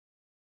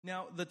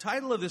Now, the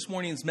title of this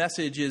morning's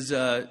message is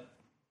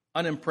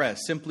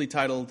Unimpressed, simply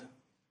titled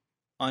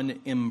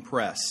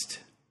Unimpressed.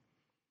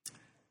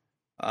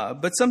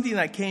 But something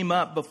that came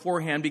up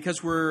beforehand,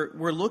 because we're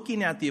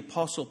looking at the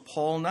Apostle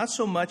Paul, not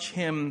so much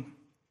him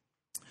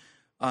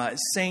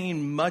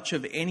saying much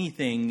of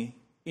anything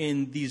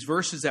in these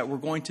verses that we're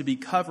going to be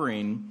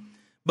covering,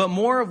 but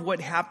more of what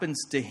happens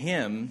to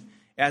him,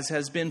 as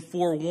has been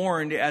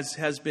forewarned, as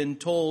has been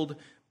told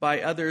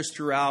by others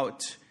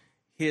throughout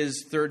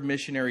his third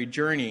missionary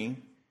journey,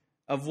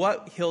 of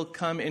what he'll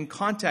come in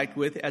contact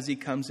with as he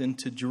comes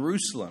into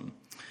Jerusalem.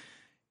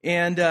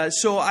 And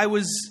so I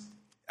was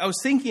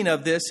thinking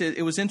of this.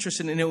 It was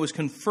interesting, and it was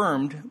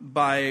confirmed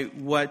by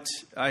what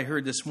I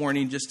heard this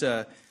morning, just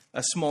a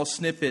small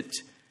snippet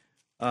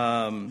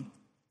from,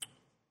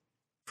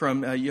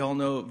 you all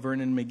know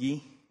Vernon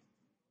McGee?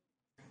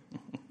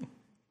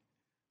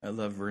 I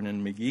love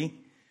Vernon McGee.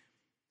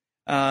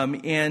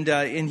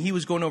 And he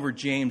was going over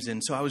James,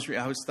 and so I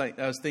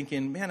was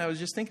thinking, man, I was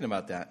just thinking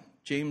about that.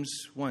 James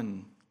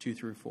 1, 2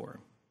 through 4.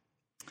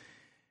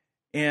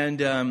 And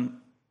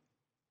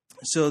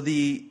so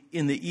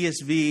in the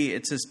ESV,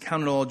 it says,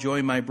 "Count it all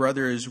joy, my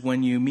brothers,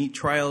 when you meet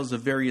trials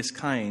of various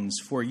kinds,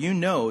 for you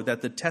know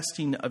that the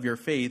testing of your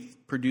faith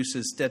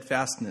produces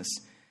steadfastness.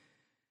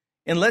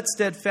 And let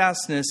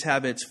steadfastness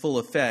have its full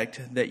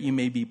effect, that you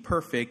may be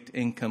perfect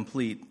and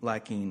complete,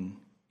 lacking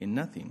in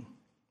nothing."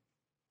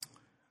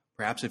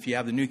 Perhaps if you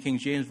have the New King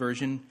James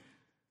Version,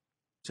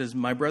 it says,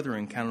 "My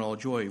brethren, count it all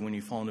joy when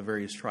you fall into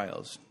various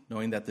trials,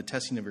 knowing that the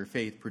testing of your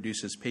faith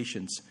produces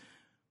patience.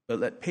 But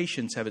let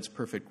patience have its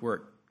perfect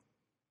work,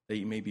 that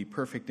you may be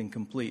perfect and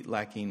complete,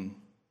 lacking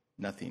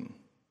nothing."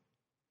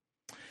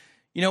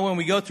 You know, when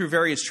we go through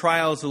various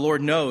trials, the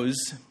Lord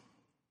knows.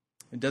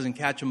 It doesn't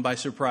catch him by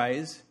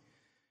surprise.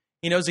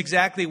 He knows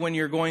exactly when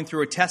you're going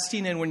through a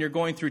testing and when you're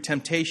going through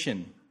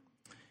temptation.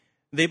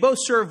 They both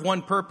serve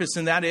one purpose,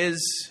 and that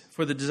is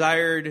for the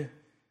desired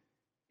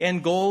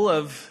end goal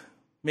of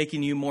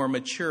making you more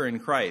mature in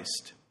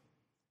Christ.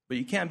 But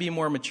you can't be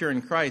more mature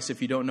in Christ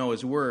if you don't know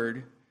His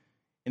Word.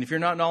 And if you're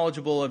not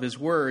knowledgeable of His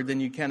Word, then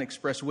you can't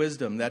express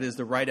wisdom. That is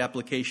the right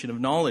application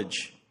of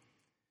knowledge.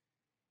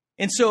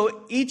 And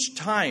so each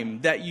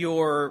time that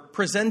you're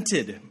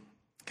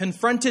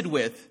confronted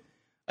with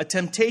a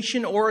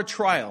temptation or a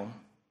trial,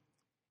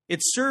 it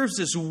serves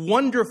this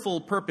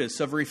wonderful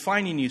purpose of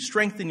refining you,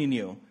 strengthening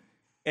you,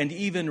 and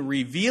even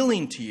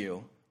revealing to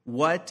you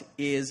what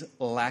is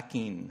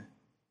lacking.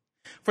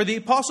 For the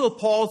Apostle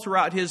Paul,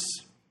 throughout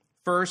his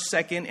first,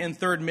 second, and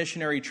third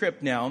missionary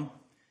trip now,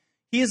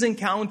 he has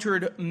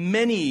encountered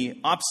many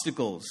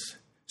obstacles,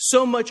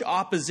 so much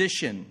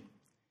opposition.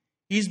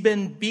 He's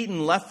been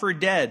beaten, left for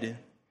dead,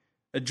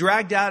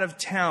 dragged out of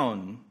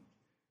town.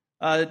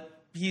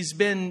 He's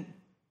been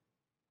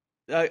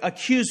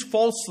accused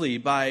falsely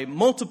by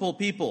multiple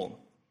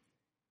people,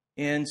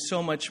 and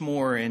so much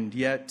more, and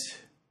yet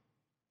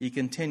he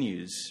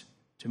continues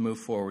to move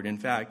forward. In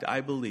fact,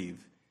 I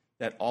believe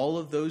that all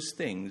of those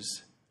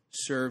things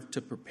serve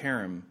to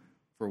prepare him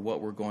for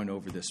what we're going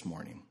over this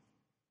morning.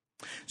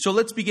 So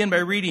let's begin by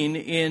reading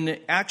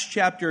in Acts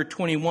chapter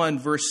 21,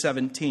 verse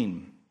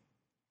 17.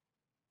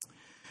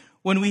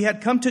 "When we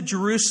had come to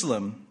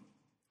Jerusalem,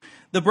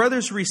 the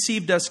brothers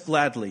received us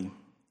gladly.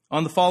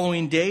 On the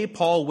following day,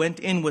 Paul went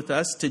in with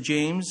us to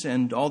James,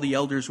 and all the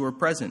elders were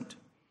present.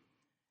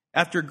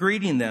 After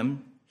greeting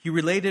them, he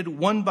related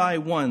one by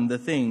one the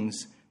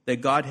things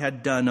that God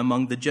had done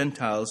among the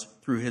Gentiles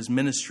through his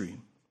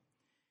ministry.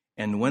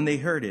 And when they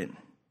heard it,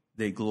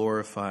 they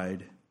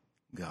glorified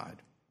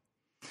God."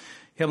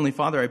 Heavenly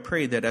Father, I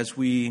pray that as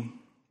we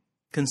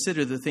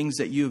consider the things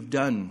that you have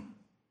done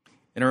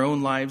in our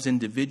own lives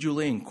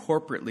individually and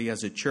corporately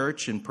as a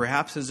church, and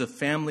perhaps as a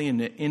family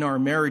and in our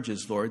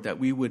marriages, Lord, that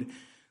we would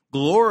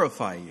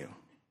glorify you,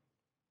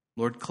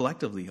 Lord,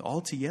 collectively,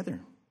 all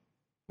together.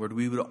 Lord,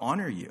 we would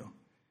honor you.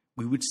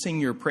 We would sing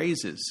your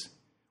praises.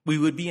 We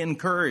would be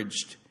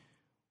encouraged.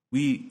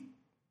 We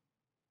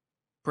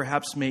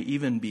perhaps may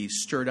even be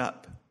stirred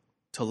up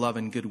to love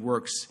and good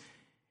works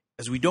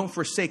as we don't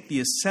forsake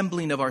the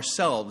assembling of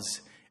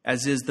ourselves,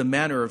 as is the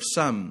manner of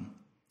some,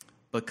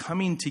 but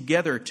coming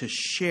together to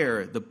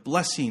share the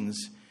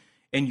blessings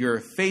and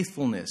your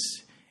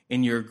faithfulness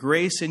and your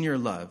grace and your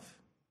love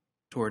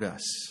toward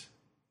us.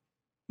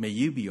 May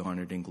you be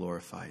honored and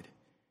glorified,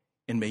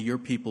 and may your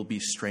people be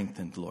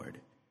strengthened, Lord.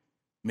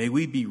 May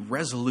we be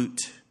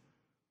resolute,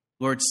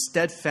 Lord,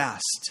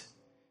 steadfast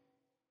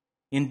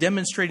in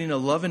demonstrating a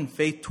love and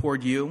faith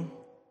toward you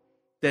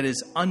that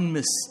is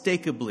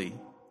unmistakably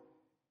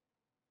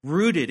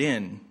rooted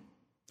in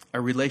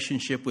a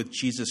relationship with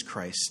Jesus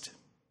Christ.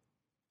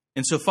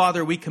 And so,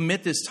 Father, we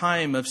commit this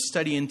time of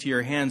study into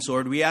your hands,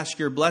 Lord. We ask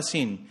your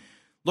blessing,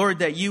 Lord,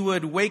 that you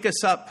would wake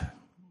us up,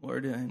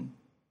 Lord, and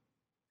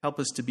help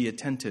us to be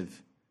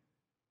attentive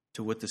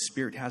to what the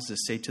Spirit has to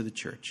say to the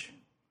church.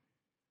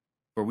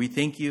 For we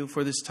thank you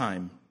for this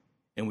time,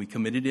 and we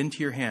commit it into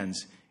your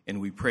hands, and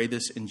we pray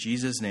this in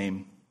Jesus'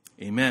 name.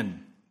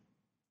 Amen.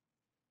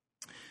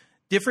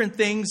 Different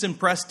things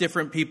impress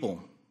different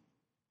people.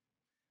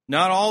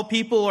 Not all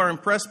people are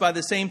impressed by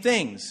the same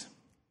things.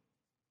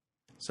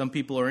 Some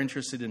people are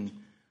interested in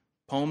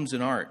poems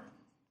and art,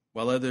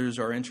 while others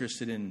are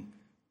interested in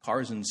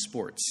cars and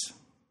sports.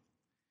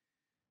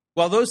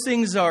 While those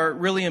things are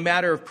really a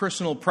matter of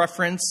personal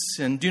preference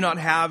and do not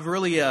have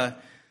really a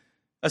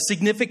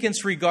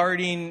significance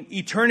regarding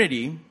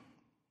eternity,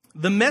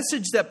 the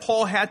message that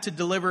Paul had to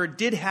deliver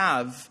did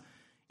have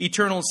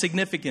eternal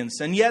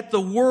significance. And yet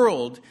the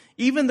world,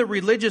 even the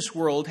religious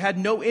world, had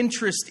no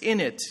interest in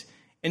it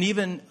and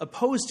even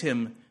opposed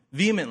him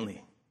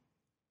vehemently.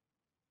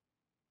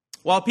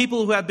 While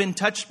people who have been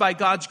touched by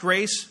God's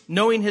grace,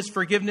 knowing his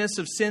forgiveness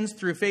of sins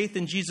through faith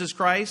in Jesus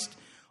Christ,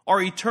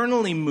 are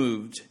eternally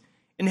moved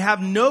and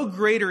have no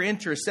greater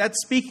interest,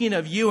 that's speaking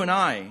of you and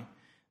I,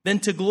 than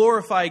to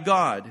glorify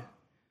God,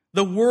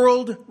 the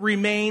world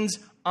remains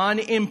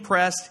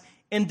unimpressed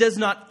and does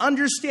not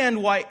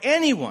understand why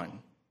anyone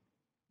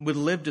would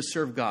live to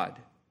serve God.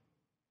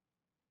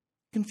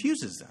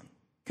 Confuses them,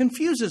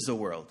 confuses the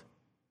world.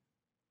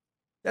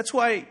 That's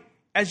why,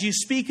 as you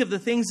speak of the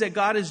things that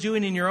God is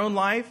doing in your own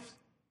life,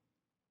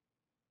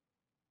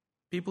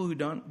 people who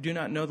do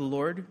not know the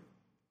Lord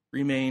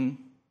remain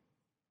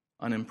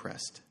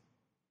unimpressed.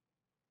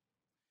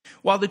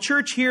 While the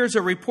church hears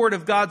a report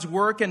of God's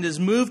work and is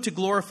moved to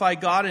glorify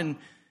God, and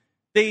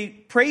they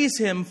praise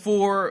him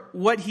for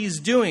what he's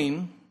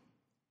doing,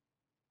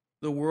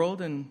 the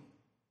world and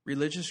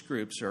religious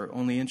groups are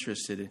only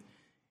interested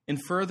in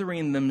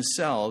furthering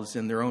themselves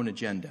and their own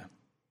agenda,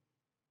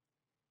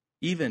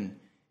 even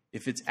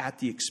if it's at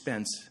the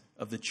expense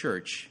of the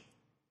church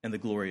and the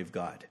glory of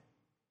God.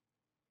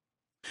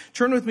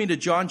 Turn with me to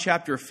John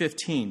chapter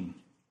 15.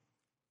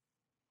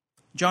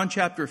 John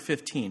chapter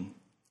 15.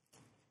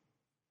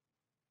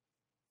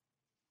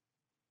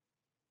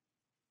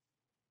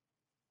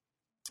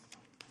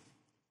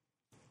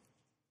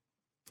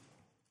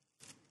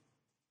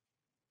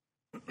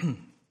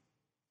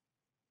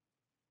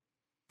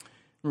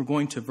 We're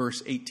going to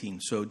verse 18.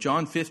 So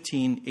John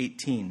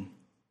 15:18.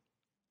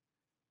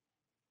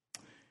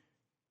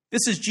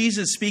 This is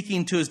Jesus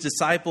speaking to his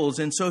disciples,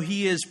 and so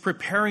he is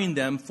preparing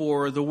them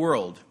for the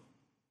world,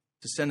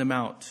 to send them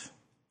out.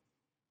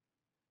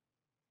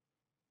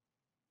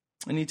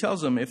 And he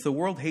tells them, if the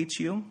world hates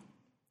you,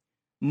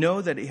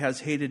 know that it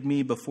has hated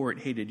me before it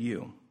hated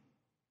you.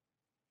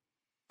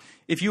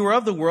 If you were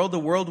of the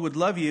world would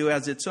love you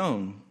as its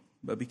own.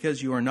 But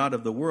because you are not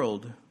of the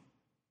world,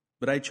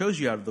 but I chose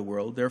you out of the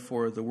world,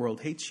 therefore the world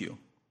hates you.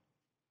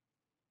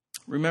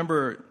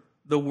 Remember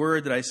the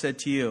word that I said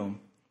to you,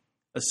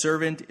 a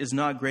servant is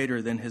not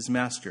greater than his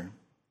master.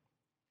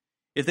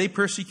 If they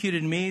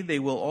persecuted me, they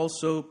will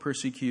also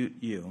persecute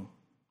you.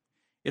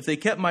 If they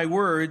kept my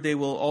word, they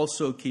will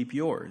also keep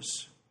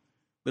yours.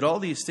 But all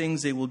these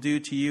things they will do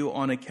to you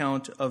on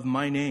account of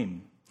my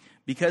name,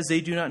 because they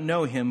do not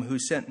know him who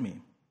sent me.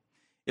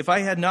 If I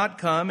had not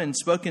come and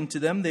spoken to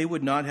them, they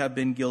would not have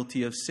been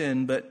guilty of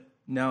sin, but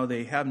now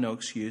they have no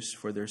excuse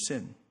for their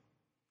sin.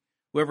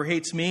 Whoever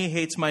hates me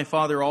hates my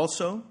Father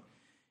also.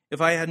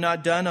 If I had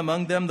not done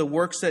among them the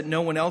works that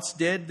no one else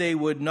did, they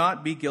would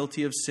not be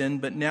guilty of sin,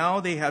 but now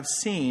they have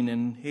seen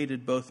and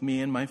hated both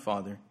me and my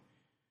Father.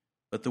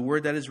 But the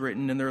word that is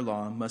written in their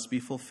law must be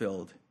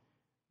fulfilled.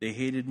 They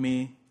hated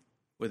me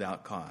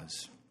without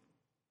cause.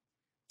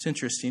 It's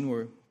interesting,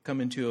 we're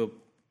coming to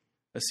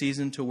a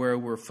season to where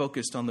we're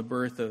focused on the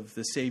birth of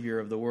the Savior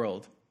of the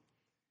world.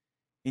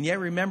 And yet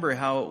remember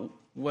how it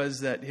was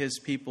that his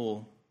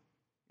people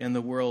in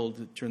the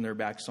world turned their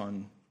backs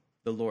on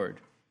the Lord,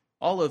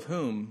 all of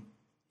whom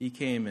he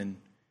came and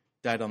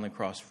died on the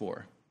cross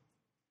for.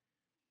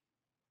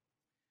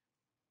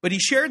 But he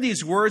shared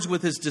these words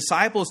with his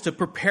disciples to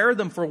prepare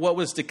them for what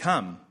was to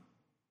come.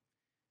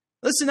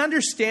 Listen,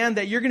 understand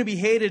that you're going to be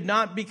hated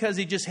not because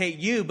they just hate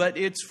you, but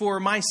it's for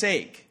my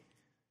sake.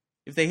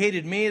 If they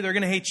hated me, they're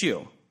going to hate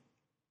you.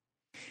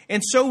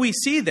 And so we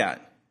see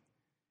that.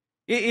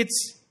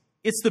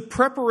 It's the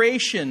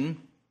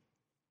preparation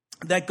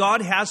that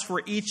God has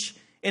for each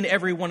and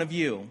every one of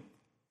you.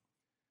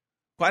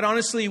 Quite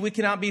honestly, we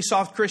cannot be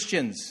soft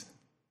Christians.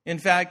 In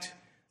fact,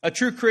 a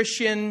true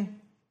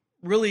Christian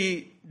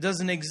really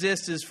doesn't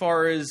exist as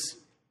far as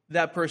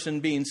that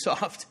person being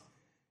soft.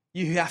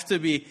 You have to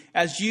be,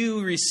 as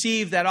you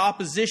receive that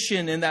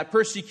opposition and that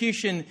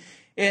persecution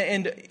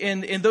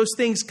and those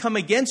things come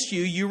against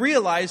you, you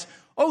realize,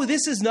 oh,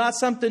 this is not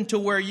something to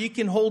where you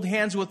can hold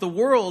hands with the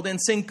world and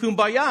sing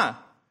Kumbaya.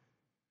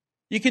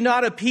 You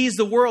cannot appease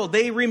the world.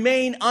 They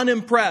remain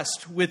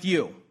unimpressed with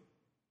you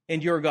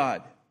and your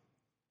God.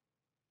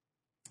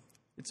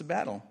 It's a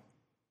battle.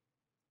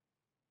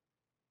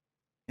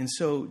 And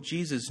so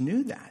Jesus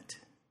knew that.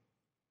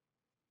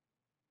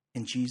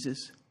 And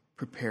Jesus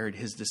prepared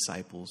his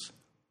disciples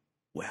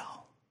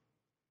well.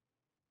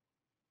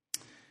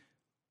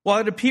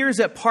 While it appears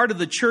that part of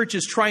the church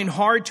is trying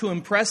hard to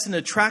impress and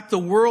attract the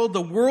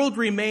world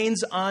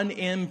remains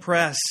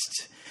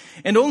unimpressed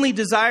and only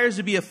desires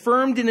to be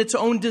affirmed in its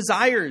own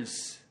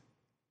desires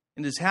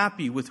and is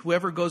happy with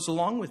whoever goes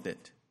along with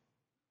it,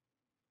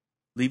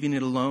 leaving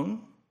it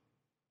alone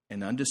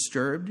and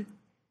undisturbed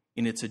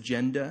in its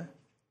agenda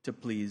to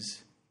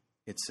please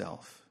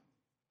itself.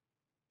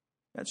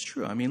 That's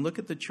true. I mean, look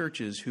at the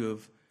churches who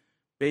have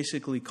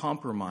basically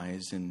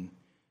compromised in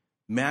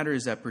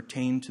matters that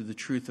pertain to the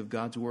truth of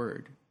God's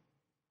word.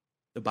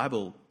 The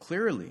Bible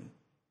clearly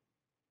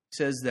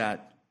says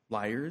that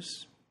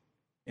liars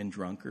and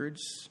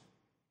drunkards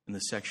and the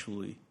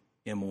sexually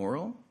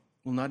immoral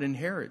will not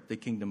inherit the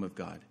kingdom of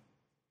God.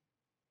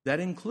 That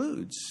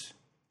includes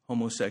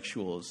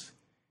homosexuals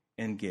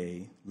and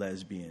gay,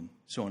 lesbian,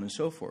 so on and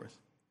so forth.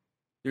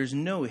 There's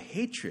no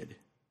hatred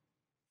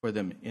for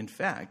them. In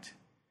fact,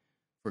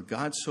 for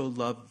God so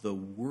loved the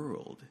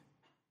world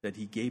that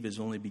he gave his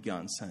only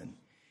begotten Son,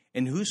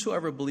 and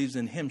whosoever believes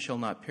in him shall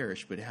not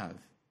perish but have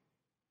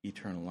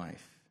eternal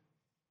life.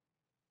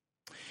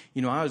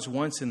 You know, I was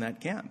once in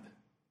that camp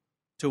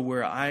to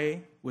where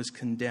I was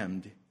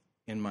condemned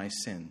in my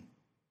sin.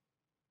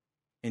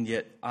 And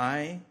yet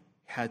I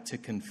had to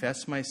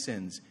confess my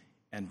sins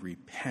and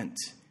repent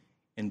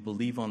and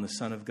believe on the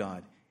Son of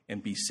God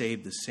and be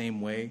saved the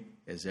same way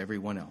as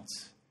everyone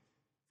else.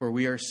 For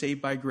we are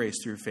saved by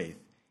grace through faith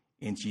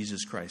in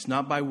Jesus Christ,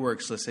 not by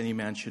works, lest any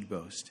man should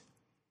boast.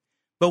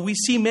 But we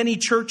see many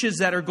churches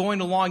that are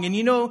going along, and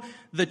you know,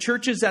 the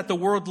churches that the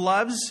world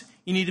loves,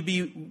 you need to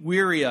be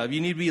weary of,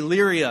 you need to be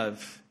leery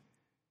of.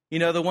 You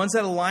know, the ones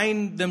that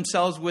align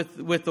themselves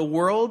with the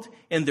world,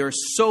 and they're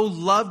so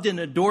loved and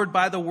adored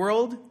by the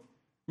world.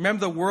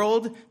 Remember, the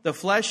world, the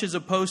flesh is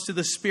opposed to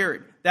the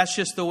spirit. That's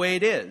just the way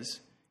it is.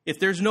 If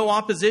there's no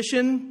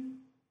opposition,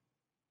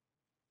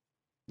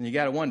 then you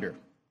got to wonder,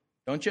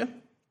 don't you?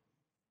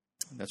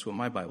 That's what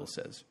my Bible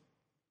says.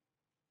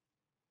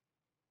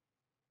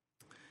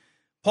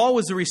 Paul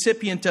was the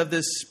recipient of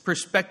this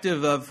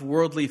perspective of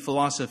worldly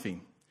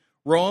philosophy.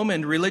 Rome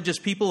and religious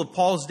people of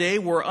Paul's day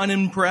were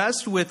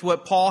unimpressed with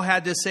what Paul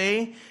had to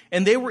say,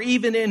 and they were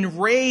even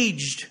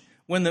enraged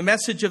when the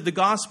message of the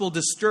gospel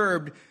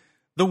disturbed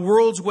the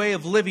world's way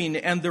of living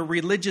and the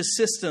religious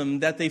system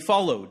that they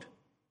followed.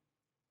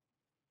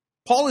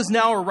 Paul is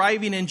now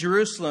arriving in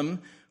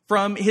Jerusalem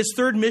from his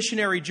third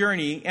missionary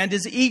journey and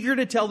is eager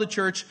to tell the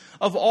church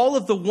of all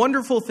of the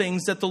wonderful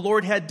things that the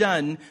Lord had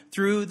done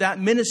through that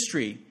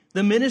ministry,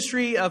 the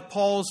ministry of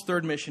Paul's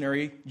third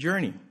missionary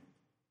journey.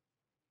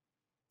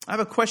 I have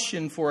a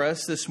question for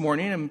us this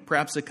morning, and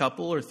perhaps a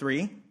couple or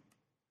three.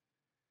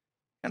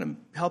 Kind of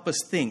help us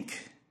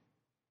think.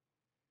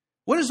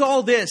 What does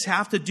all this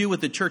have to do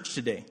with the church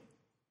today?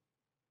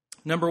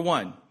 Number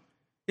one,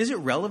 is it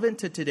relevant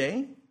to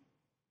today?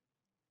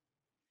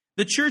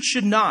 The church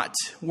should not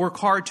work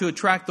hard to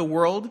attract the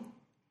world,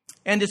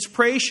 and its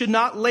praise should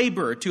not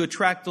labor to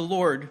attract the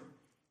Lord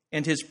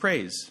and his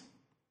praise.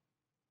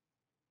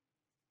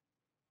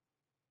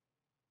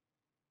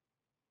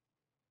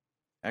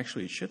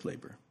 Actually, it should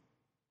labor,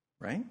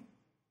 right?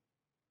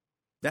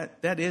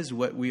 That is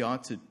what we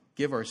ought to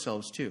give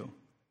ourselves to.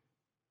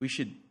 We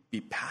should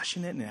be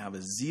passionate and have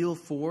a zeal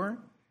for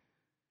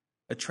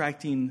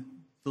attracting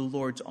the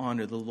Lord's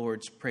honor, the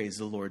Lord's praise,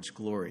 the Lord's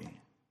glory.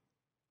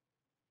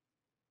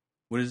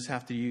 What does this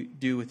have to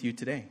do with you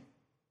today?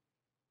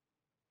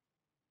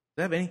 Does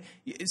that have any?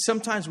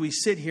 Sometimes we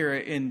sit here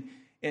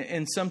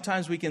and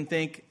sometimes we can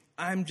think,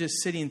 I'm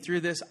just sitting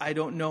through this. I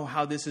don't know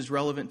how this is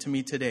relevant to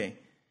me today.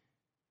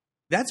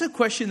 That's a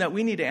question that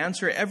we need to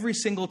answer every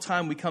single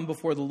time we come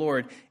before the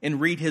Lord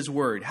and read his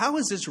word. How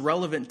is this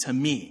relevant to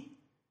me?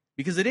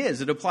 Because it is.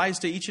 It applies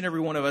to each and every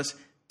one of us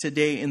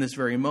today in this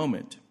very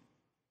moment.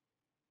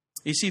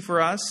 You see,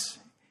 for us,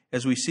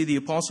 as we see the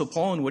Apostle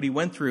Paul and what he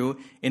went through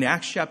in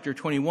Acts chapter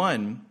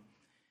 21,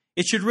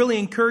 it should really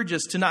encourage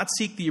us to not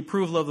seek the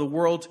approval of the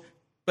world,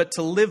 but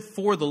to live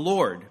for the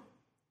Lord.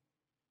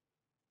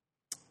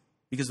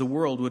 Because the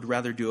world would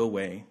rather do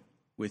away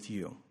with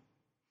you.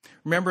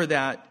 Remember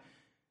that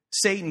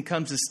Satan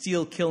comes to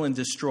steal, kill, and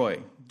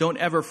destroy. Don't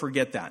ever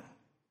forget that.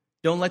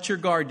 Don't let your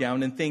guard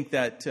down and think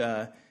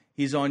that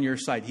he's on your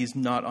side. He's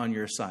not on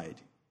your side.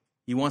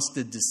 He wants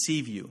to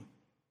deceive you.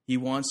 He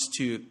wants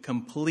to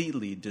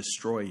completely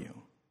destroy you.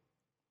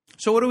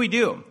 So what do we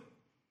do?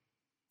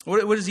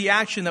 What is the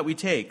action that we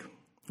take?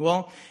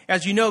 Well,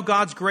 as you know,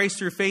 God's grace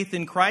through faith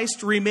in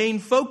Christ, remain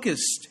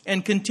focused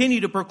and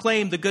continue to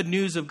proclaim the good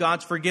news of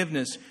God's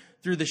forgiveness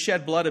through the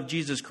shed blood of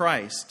Jesus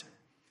Christ.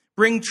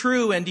 Bring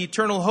true and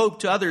eternal hope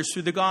to others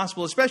through the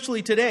gospel,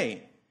 especially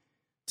today.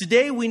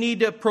 Today we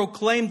need to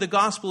proclaim the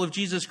gospel of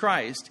Jesus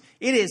Christ.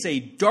 It is a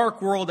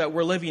dark world that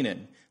we're living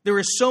in. There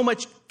is so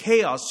much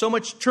chaos, so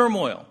much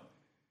turmoil,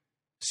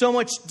 so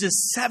much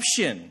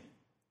deception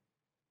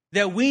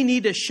that we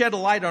need to shed a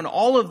light on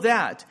all of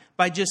that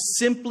by just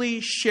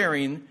simply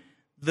sharing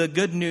the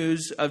good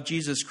news of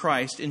Jesus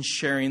Christ and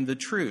sharing the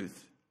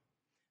truth.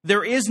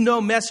 There is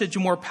no message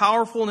more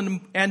powerful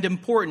and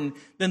important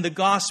than the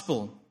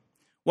gospel.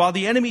 While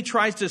the enemy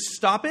tries to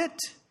stop it,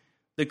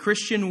 the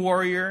Christian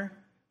warrior,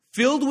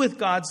 filled with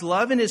God's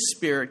love and his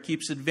Spirit,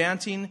 keeps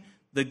advancing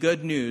the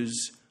good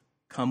news,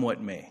 come what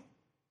may.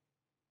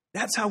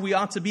 That's how we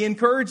ought to be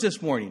encouraged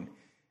this morning.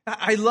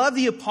 I love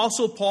the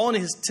Apostle Paul and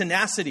his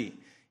tenacity.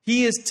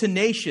 He is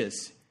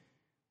tenacious.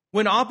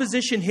 When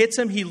opposition hits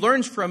him, he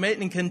learns from it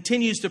and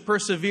continues to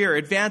persevere,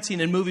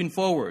 advancing and moving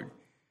forward.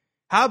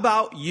 How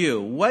about you?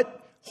 What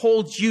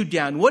holds you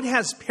down? What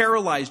has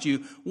paralyzed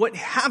you? What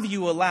have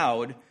you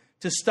allowed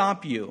to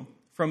stop you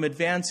from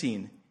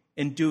advancing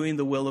and doing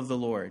the will of the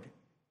Lord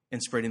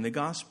and spreading the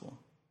gospel?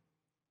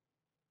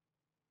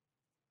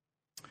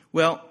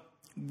 Well,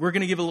 we're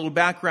going to give a little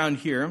background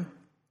here.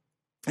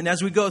 And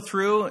as we go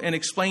through and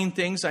explain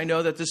things, I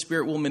know that the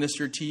Spirit will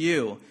minister to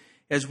you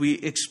as we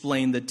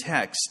explain the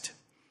text.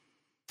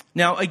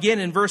 Now, again,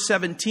 in verse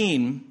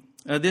 17,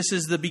 this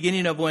is the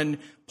beginning of when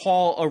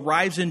Paul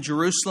arrives in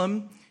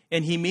Jerusalem,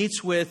 and he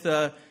meets with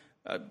a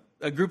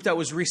group that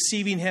was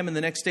receiving him, and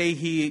the next day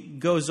he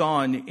goes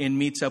on and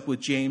meets up with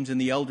James and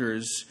the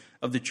elders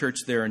of the church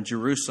there in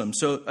Jerusalem.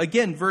 So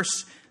again,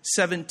 verse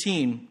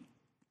 17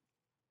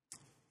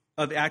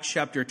 of Acts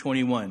chapter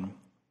 21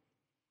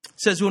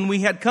 says, "When we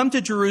had come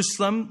to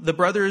Jerusalem, the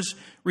brothers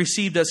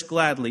received us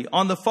gladly.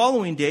 On the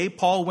following day,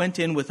 Paul went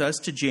in with us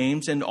to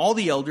James, and all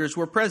the elders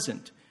were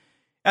present.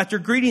 After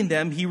greeting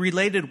them, he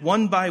related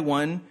one by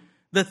one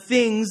the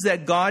things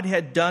that God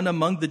had done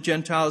among the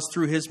Gentiles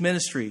through his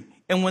ministry.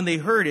 And when they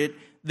heard it,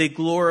 they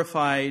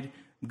glorified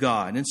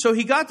God." And so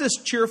he got this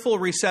cheerful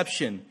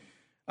reception.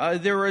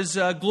 There was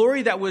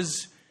glory that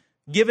was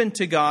given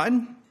to God.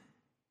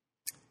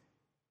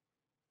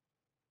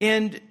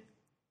 And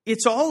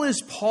it's all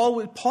as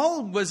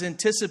Paul was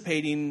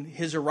anticipating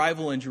his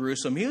arrival in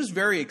Jerusalem. He was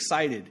very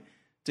excited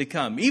to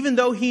come, even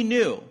though he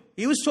knew.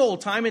 He was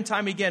told time and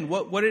time again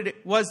what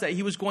it was that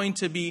he was going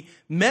to be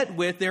met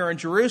with there in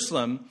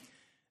Jerusalem.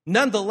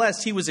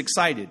 Nonetheless, he was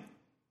excited.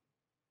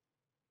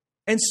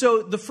 And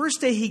so the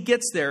first day he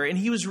gets there, and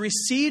he was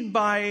received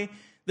by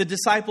the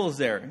disciples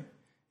there.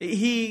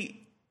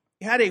 He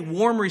had a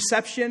warm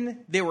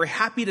reception. They were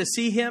happy to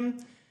see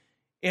him,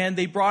 and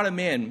they brought him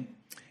in.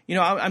 You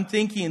know, I'm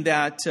thinking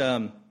that,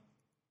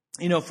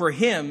 for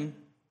him,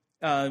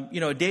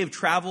 a day of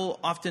travel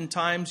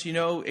oftentimes,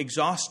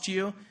 exhausts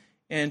you.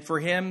 And for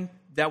him,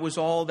 that was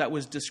all that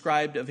was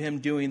described of him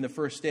doing the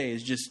first day,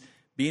 is just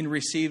being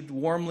received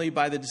warmly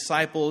by the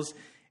disciples.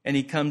 And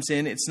he comes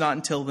in. It's not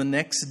until the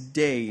next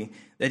day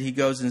that he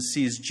goes and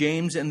sees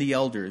James and the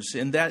elders.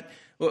 And that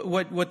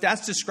what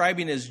that's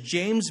describing is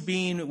James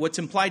being, what's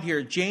implied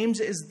here, James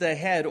is the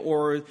head,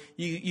 or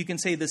you can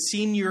say the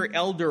senior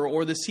elder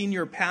or the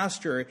senior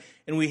pastor.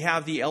 And we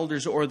have the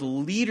elders or the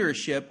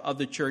leadership of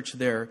the church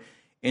there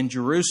in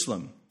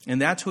Jerusalem.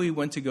 And that's who he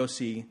went to go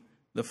see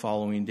the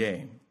following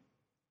day.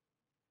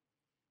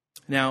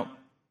 Now,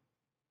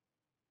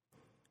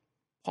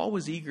 Paul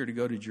was eager to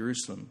go to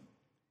Jerusalem,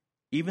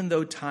 even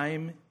though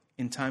time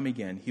and time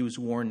again he was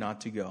warned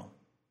not to go.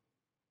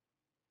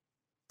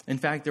 In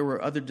fact, there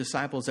were other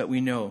disciples that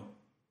we know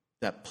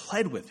that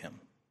pled with him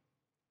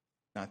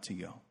not to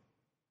go.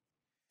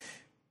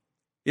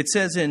 It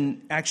says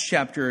in Acts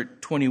chapter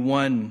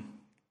 21,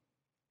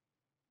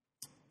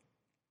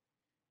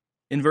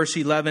 in verse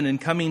 11, "And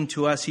coming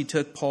to us, he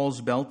took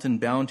Paul's belt and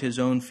bound his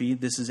own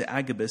feet." This is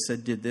Agabus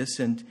that did this.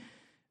 And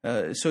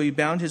so he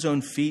bound his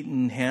own feet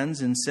and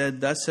hands and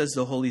said, "Thus says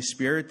the Holy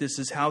Spirit, this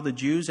is how the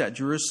Jews at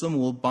Jerusalem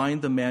will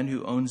bind the man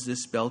who owns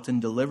this belt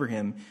and deliver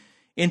him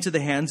into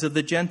the hands of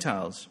the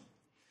Gentiles."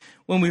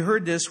 When we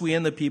heard this, we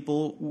and the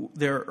people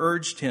there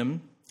urged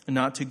him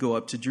not to go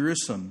up to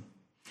Jerusalem.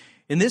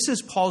 And this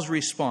is Paul's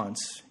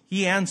response.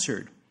 He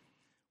answered,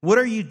 "What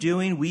are you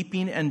doing,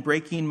 weeping and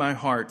breaking my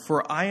heart?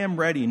 For I am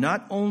ready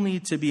not only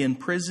to be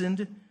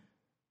imprisoned,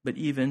 but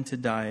even to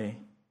die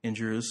in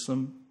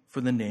Jerusalem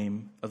for the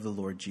name of the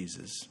Lord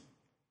Jesus."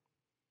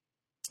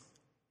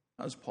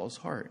 That was Paul's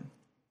heart.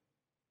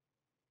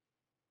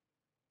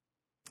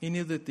 He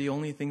knew that the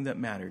only thing that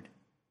mattered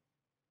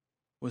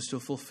was to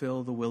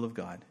fulfill the will of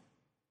God.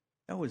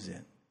 That was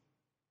it.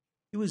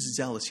 He was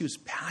zealous. He was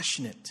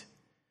passionate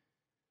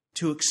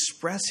to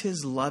express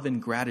his love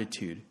and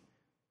gratitude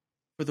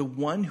for the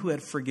one who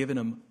had forgiven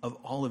him of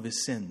all of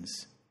his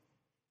sins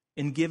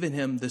and given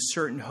him the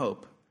certain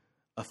hope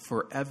of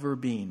forever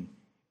being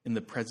in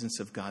the presence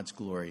of God's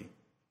glory.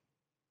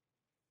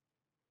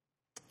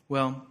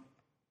 Well,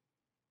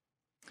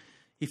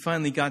 he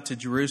finally got to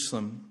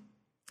Jerusalem.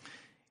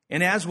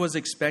 And as was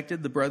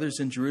expected, the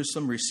brothers in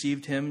Jerusalem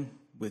received him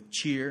with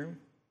cheer,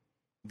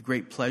 with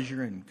great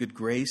pleasure and good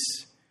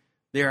grace.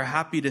 They are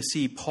happy to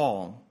see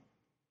Paul.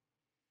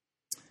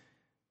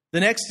 The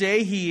next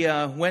day, he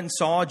went and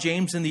saw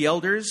James and the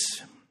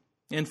elders.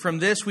 And from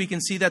this, we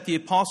can see that the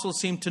apostles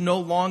seem to no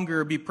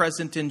longer be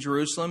present in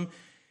Jerusalem,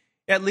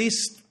 at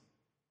least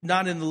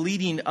not in the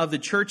leading of the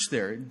church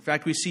there. In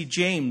fact, we see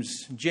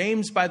James.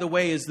 James, by the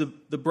way, is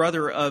the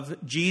brother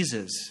of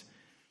Jesus.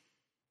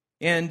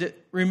 And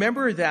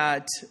remember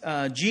that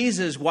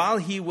Jesus, while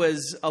he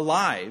was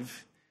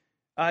alive,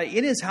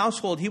 in his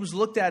household, he was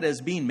looked at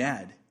as being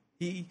mad.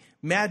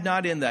 Mad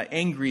not in the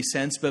angry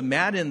sense, but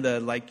mad in the,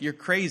 like, you're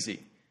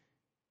crazy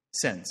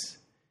sense.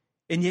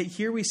 And yet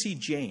here we see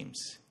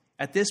James,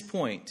 at this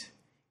point,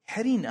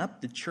 heading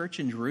up the church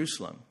in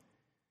Jerusalem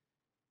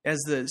as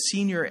the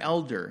senior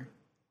elder,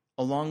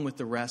 along with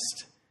the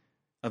rest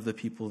of the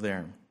people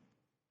there.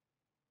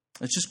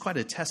 It's just quite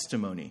a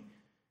testimony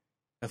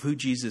of who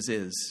Jesus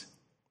is.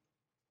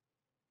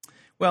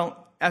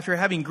 Well, after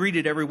having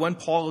greeted everyone,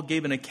 Paul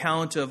gave an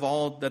account of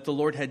all that the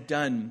Lord had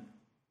done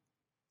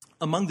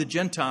among the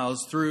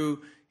Gentiles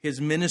through his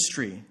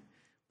ministry.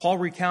 Paul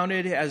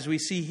recounted, as we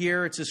see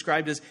here, it's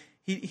described as,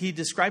 he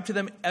described to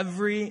them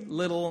every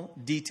little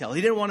detail.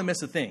 He didn't want to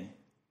miss a thing.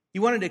 He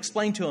wanted to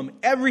explain to them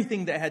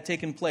everything that had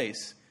taken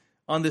place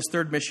on this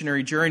third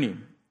missionary journey.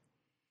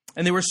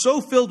 And they were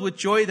so filled with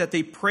joy that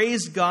they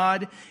praised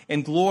God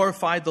and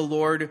glorified the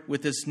Lord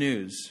with this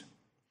news.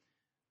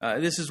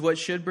 This is what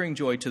should bring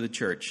joy to the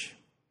church.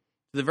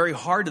 To the very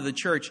heart of the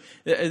church,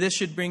 this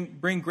should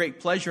bring great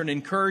pleasure and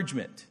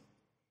encouragement.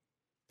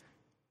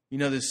 You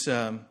know, this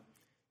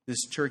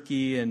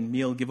turkey and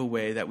meal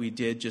giveaway that we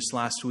did just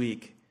last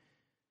week.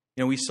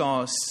 You know, we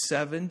saw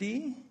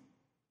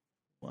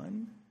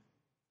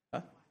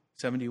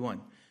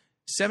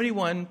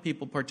 71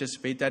 people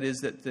participate. That is,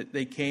 that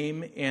they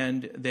came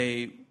and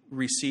they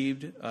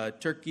received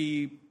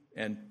turkey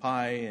and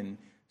pie, and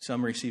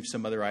some received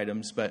some other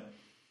items. But,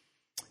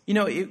 you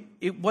know,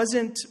 it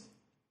wasn't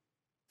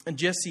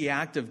just the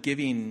act of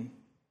giving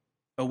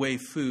away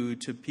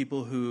food to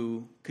people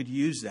who could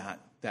use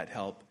that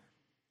help.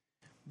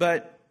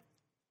 But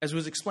as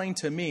was explained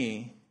to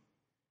me,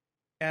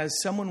 as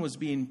someone was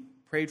being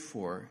prayed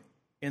for,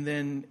 and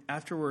then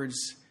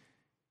afterwards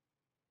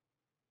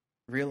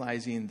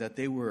realizing that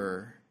they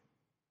were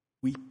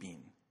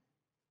weeping,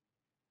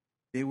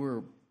 they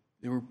were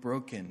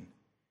broken,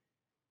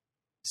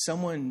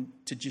 someone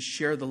to just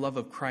share the love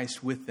of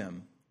Christ with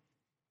them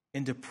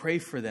and to pray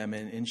for them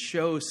and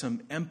show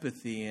some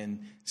empathy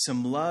and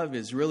some love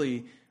is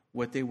really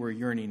what they were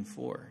yearning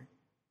for.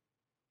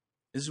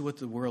 This is what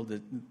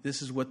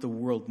the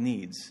world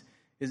needs.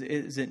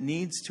 Is it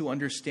needs to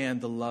understand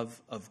the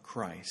love of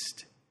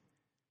Christ.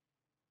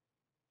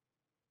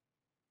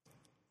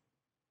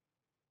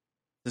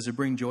 Does it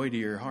bring joy to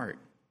your heart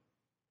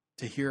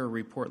to hear a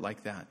report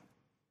like that?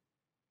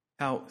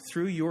 How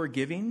through your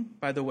giving,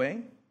 by the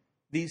way,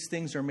 these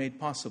things are made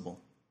possible.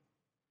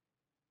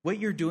 What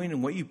you're doing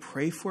and what you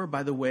pray for,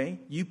 by the way,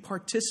 you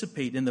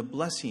participate in the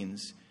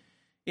blessings.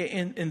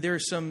 And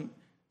there's some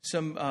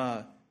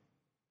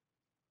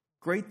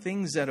great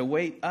things that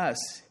await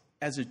us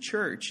as a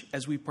church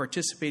as we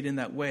participate in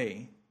that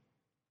way.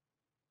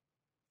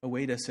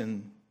 Await us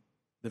in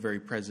the very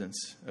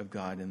presence of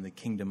God in the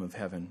kingdom of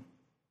heaven.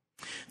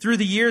 Through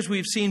the years,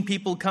 we've seen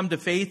people come to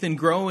faith and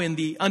grow in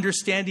the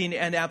understanding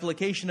and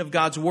application of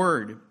God's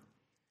word,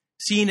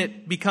 seeing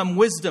it become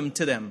wisdom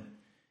to them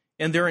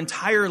in their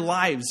entire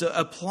lives,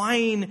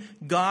 applying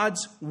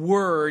God's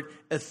word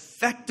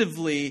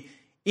effectively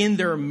in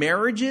their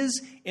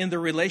marriages, in their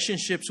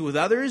relationships with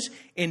others,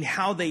 in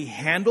how they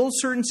handle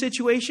certain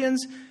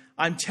situations.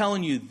 I'm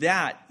telling you,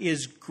 that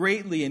is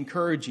greatly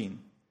encouraging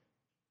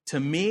to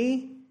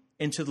me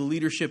and to the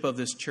leadership of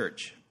this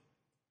church.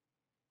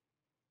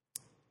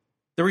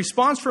 The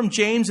response from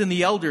James and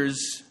the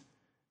elders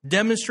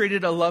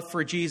demonstrated a love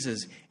for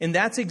Jesus. And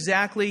that's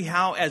exactly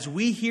how, as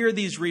we hear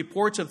these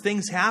reports of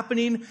things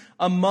happening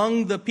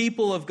among the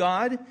people of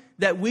God,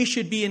 that we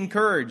should be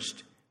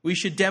encouraged. We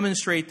should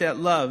demonstrate that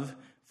love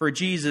for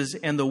Jesus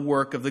and the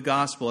work of the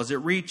gospel. As it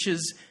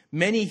reaches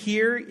many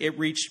here, it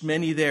reached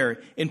many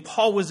there. And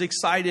Paul was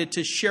excited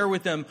to share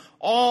with them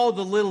all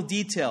the little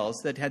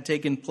details that had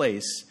taken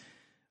place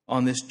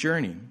on this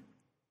journey.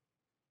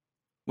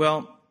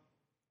 Well,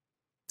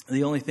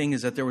 the only thing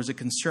is that there was a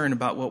concern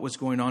about what was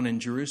going on in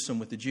Jerusalem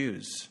with the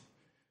Jews.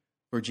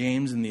 For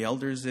James and the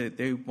elders,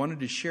 they wanted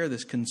to share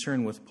this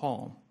concern with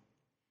Paul.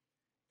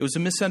 It was a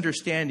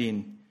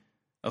misunderstanding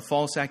of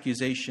false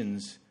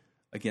accusations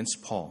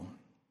against Paul.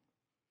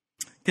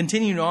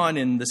 Continuing on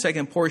in the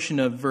second portion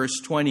of verse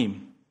 20, it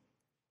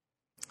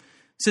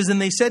says, "And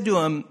they said to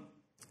him,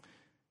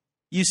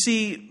 'You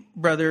see,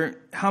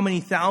 brother, how many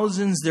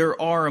thousands there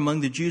are among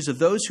the Jews of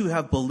those who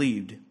have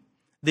believed.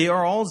 They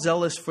are all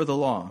zealous for the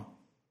law.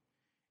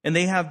 And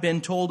they have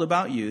been told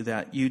about you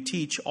that you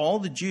teach all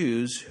the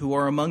Jews who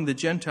are among the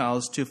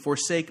Gentiles to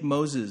forsake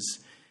Moses,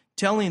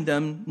 telling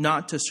them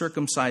not to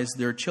circumcise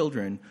their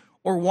children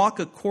or walk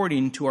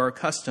according to our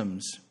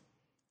customs.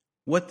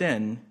 What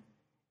then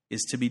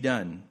is to be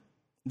done?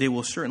 They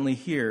will certainly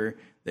hear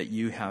that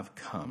you have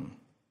come.'"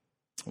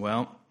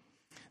 Well,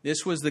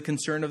 this was the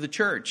concern of the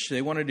church.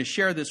 They wanted to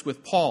share this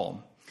with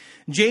Paul.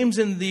 James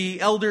and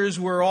the elders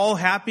were all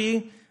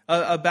happy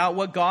about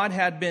what God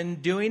had been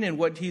doing and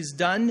what he's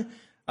done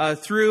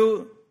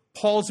through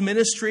Paul's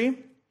ministry.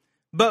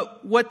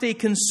 But what they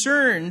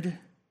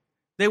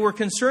were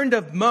concerned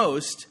of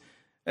most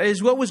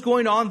is what was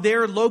going on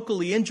there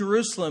locally in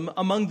Jerusalem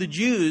among the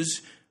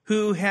Jews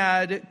who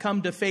had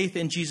come to faith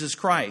in Jesus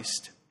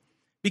Christ.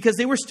 Because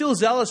they were still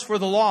zealous for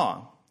the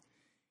law.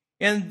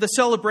 And the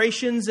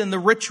celebrations and the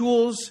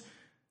rituals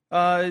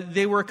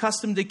they were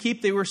accustomed to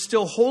keep, they were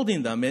still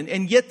holding them.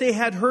 And yet they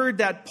had heard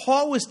that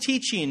Paul was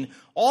teaching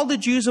all the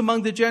Jews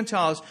among the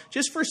Gentiles,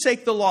 just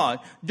forsake the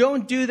law.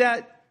 Don't do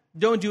that.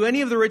 Don't do any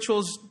of the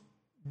rituals.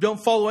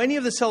 Don't follow any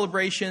of the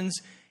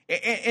celebrations.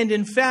 And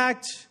in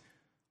fact,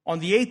 On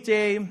the 8th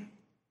day,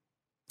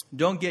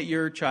 don't get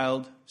your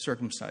child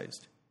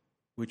circumcised,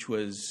 which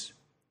was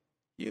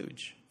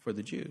huge for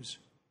the Jews.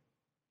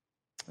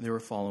 They were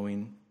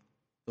following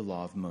the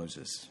law of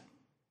Moses.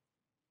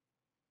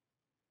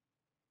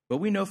 But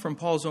we know from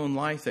Paul's own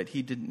life that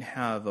he didn't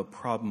have a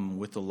problem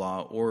with the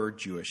law or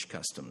Jewish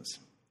customs.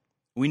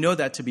 We know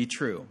that to be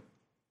true.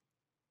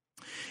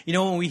 You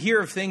know, when we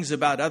hear of things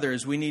about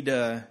others, we need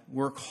to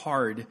work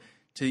hard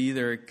to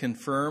either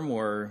confirm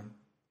or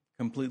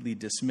completely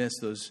dismiss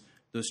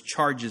those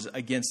charges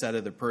against that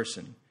other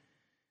person.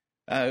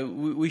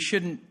 We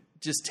shouldn't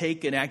just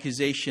take an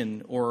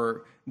accusation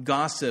or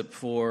gossip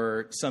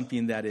for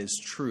something that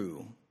is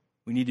true.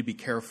 We need to be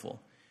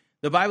careful.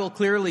 The Bible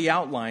clearly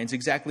outlines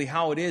exactly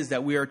how it is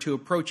that we are to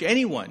approach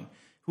anyone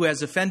who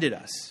has offended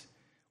us.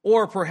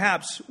 Or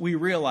perhaps we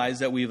realize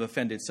that we've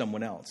offended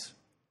someone else.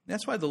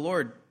 That's why the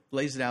Lord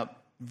lays it out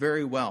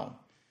very well.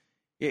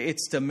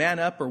 It's to man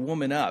up or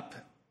woman up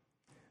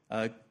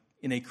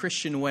in a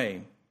Christian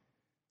way,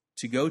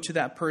 to go to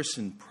that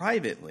person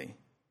privately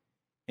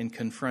and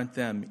confront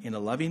them in a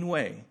loving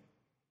way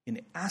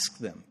and ask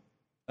them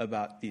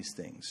about these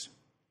things.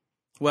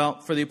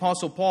 Well, for the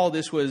Apostle Paul,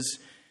 this was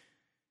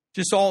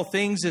just all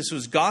things. This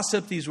was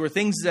gossip. These were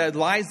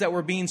lies that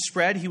were being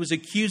spread. He was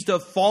accused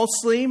of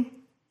falsely,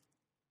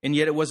 and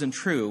yet it wasn't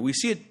true. We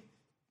see it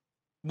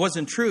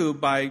wasn't true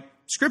by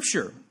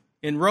Scripture.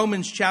 In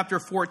Romans chapter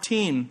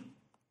 14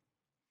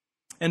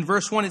 and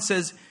verse 1, it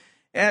says,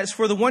 "As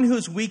for the one who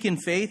is weak in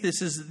faith,"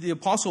 this is the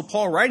Apostle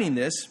Paul writing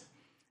this,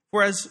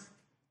 "for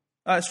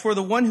as for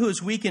the one who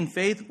is weak in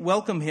faith,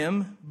 welcome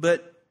him,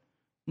 but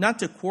not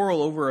to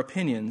quarrel over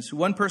opinions.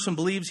 One person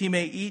believes he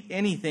may eat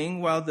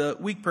anything, while the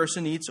weak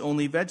person eats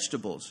only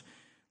vegetables.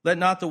 Let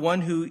not the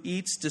one who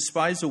eats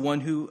despise the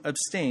one who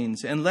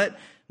abstains, and let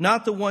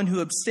not the one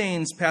who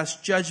abstains pass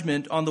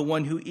judgment on the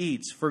one who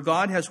eats, for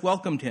God has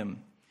welcomed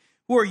him.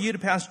 Who are you to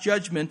pass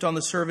judgment on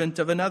the servant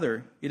of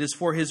another? It is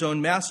for his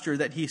own master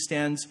that he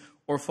stands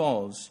or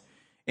falls,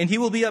 and he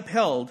will be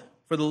upheld,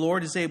 for the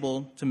Lord is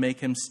able to make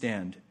him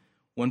stand.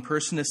 One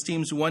person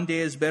esteems one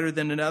day as better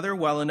than another,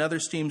 while another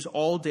esteems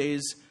all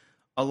days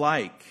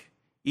alike.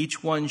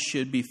 Each one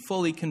should be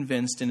fully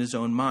convinced in his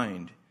own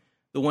mind.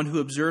 The one who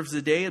observes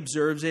the day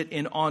observes it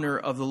in honor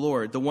of the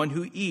Lord. The one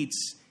who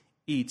eats,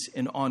 eats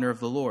in honor of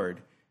the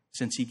Lord,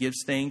 since he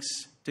gives thanks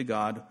to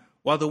God,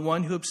 while the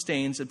one who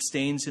abstains,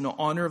 abstains in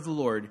honor of the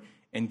Lord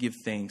and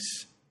gives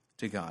thanks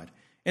to God."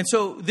 And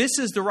so this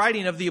is the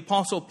writing of the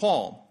Apostle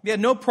Paul. He had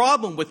no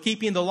problem with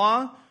keeping the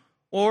law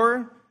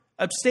or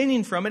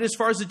abstaining from it as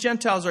far as the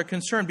Gentiles are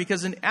concerned,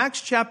 because in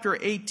Acts chapter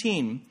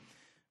 18,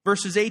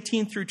 verses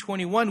 18 through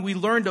 21, we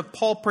learned of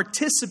Paul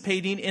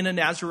participating in a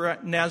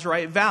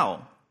Nazirite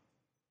vow.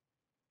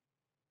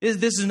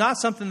 This is not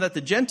something that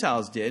the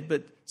Gentiles did,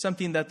 but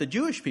something that the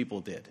Jewish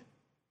people did.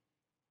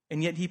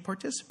 And yet he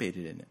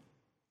participated in it.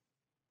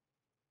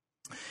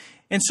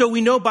 And so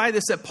we know by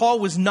this that Paul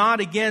was not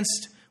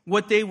against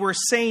what they were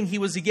saying he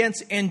was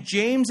against. And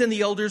James and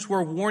the elders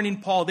were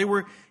warning Paul. They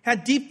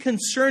had deep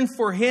concern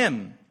for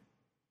him.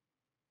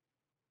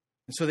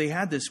 And so they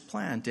had this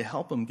plan to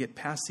help him get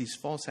past these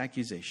false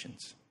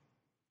accusations.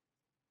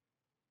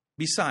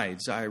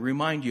 Besides, I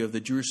remind you of the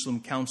Jerusalem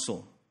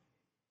Council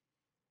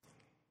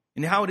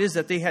and how it is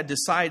that they had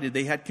decided,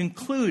 they had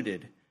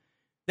concluded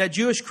that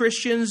Jewish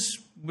Christians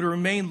would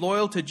remain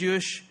loyal to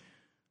Jewish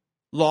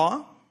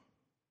law,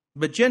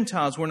 but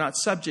Gentiles were not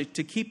subject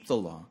to keep the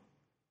law,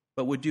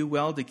 but would do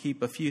well to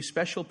keep a few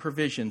special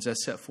provisions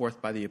as set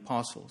forth by the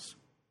apostles.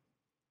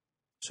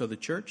 So the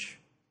church,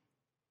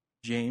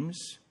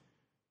 James,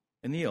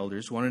 and the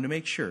elders wanted to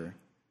make sure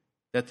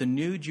that the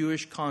new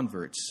Jewish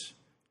converts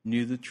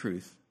knew the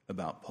truth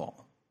about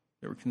Paul.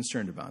 They were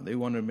concerned about it. They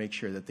wanted to make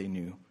sure that they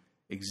knew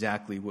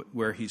exactly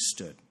where he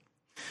stood.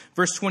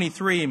 Verse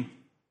 23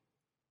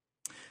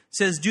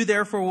 says, "Do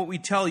therefore what we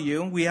tell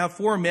you. We have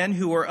 4 men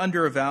who are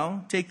under a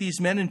vow. Take these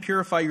men and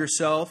purify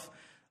yourself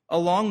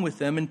along with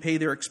them and pay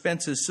their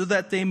expenses, so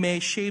that they may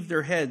shave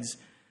their heads.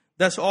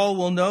 Thus all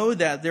will know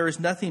that there is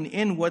nothing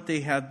in what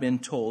they have been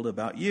told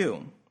about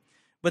you,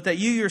 but that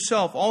you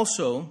yourself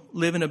also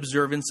live in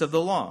observance of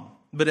the law.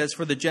 But as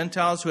for the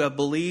Gentiles who have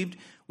believed,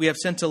 we have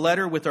sent a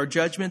letter with our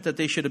judgment that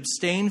they should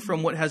abstain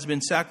from what has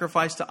been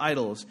sacrificed to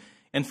idols,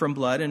 and from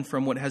blood, and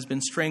from what has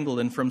been strangled,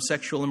 and from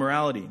sexual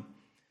immorality."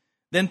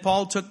 Then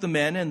Paul took the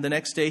men, and the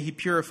next day he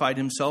purified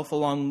himself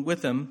along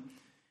with them,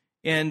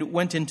 and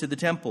went into the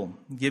temple,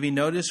 giving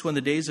notice when the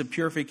days of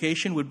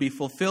purification would be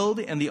fulfilled,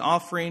 and the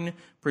offering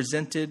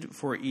presented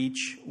for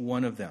each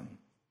one of them.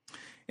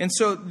 And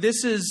so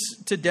this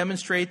is to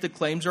demonstrate the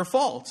claims are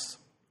false.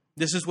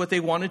 This is what they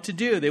wanted to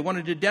do. They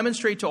wanted to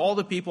demonstrate to all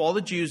the people, all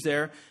the Jews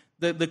there,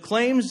 that the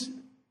claims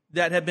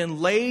that have been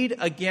laid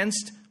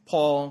against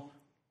Paul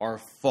are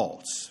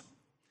false.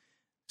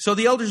 So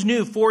the elders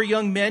knew 4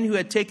 young men who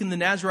had taken the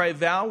Nazirite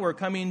vow were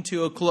coming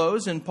to a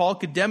close, and Paul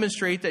could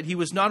demonstrate that he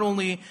was not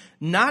only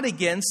not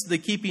against the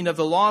keeping of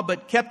the law,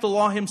 but kept the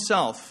law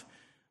himself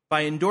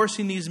by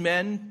endorsing these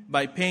men,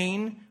 by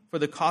paying for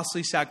the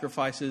costly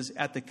sacrifices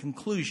at the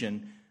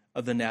conclusion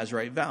of the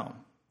Nazirite vow.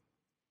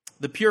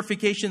 The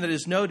purification that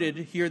is noted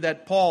here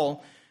that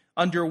Paul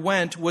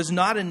underwent was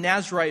not a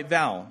Nazirite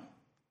vow,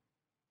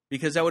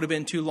 because that would have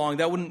been too long.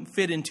 That wouldn't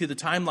fit into the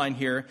timeline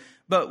here.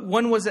 But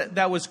one was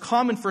that was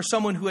common for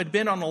someone who had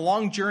been on a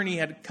long journey,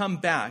 had come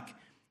back.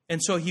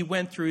 And so he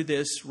went through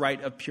this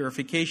rite of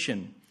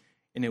purification.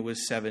 And it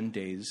was 7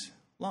 days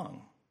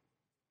long.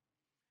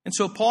 And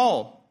so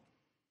Paul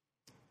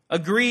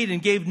agreed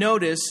and gave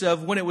notice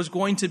of when it was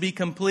going to be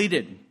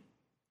completed.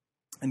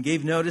 And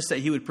gave notice that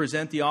he would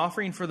present the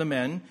offering for the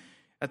men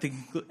at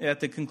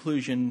the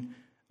conclusion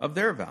of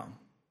their vow.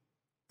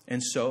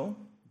 And so,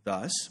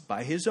 thus,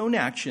 by his own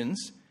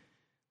actions,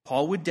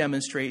 Paul would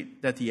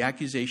demonstrate that the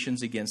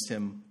accusations against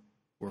him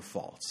were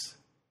false.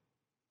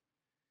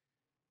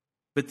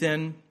 But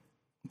then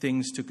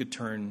things took a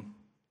turn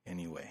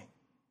anyway.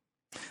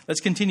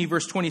 Let's continue.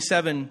 Verse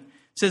 27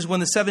 says, when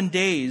the 7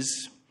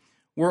 days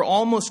were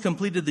almost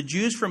completed, the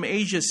Jews from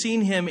Asia,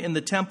 seeing him in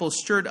the temple,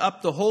 stirred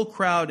up the whole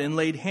crowd and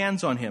laid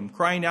hands on him,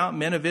 crying out,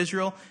 men of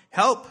Israel,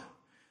 help!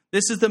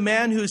 This is the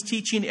man who is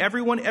teaching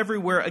everyone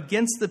everywhere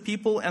against the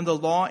people and the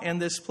law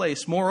and this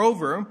place.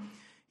 Moreover,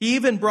 he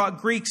even brought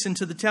Greeks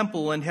into the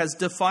temple and has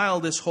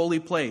defiled this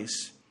holy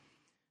place.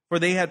 For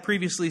they had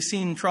previously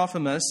seen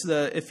Trophimus,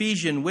 the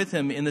Ephesian, with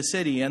him in the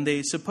city, and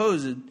they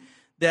supposed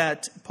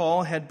that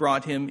Paul had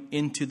brought him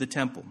into the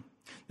temple.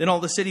 Then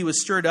all the city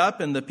was stirred up,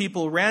 and the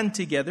people ran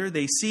together.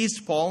 They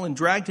seized Paul and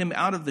dragged him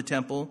out of the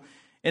temple,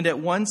 and at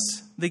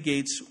once the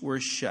gates were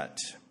shut.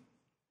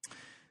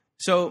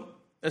 So,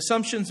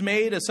 assumptions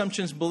made,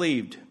 assumptions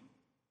believed.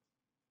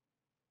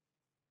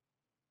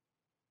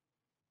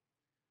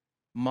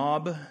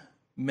 Mob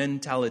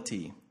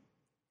mentality.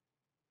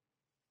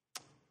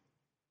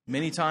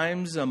 Many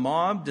times a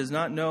mob does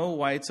not know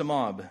why it's a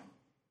mob.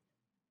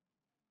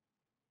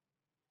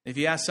 If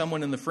you ask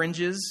someone in the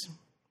fringes,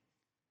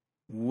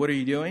 what are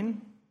you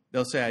doing?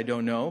 They'll say, I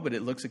don't know, but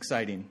it looks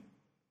exciting.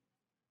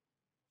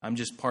 I'm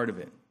just part of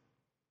it.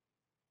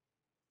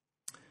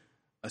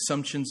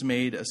 Assumptions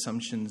made,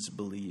 assumptions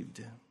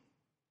believed.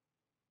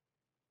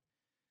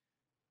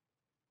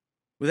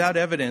 Without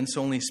evidence,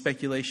 only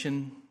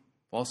speculation,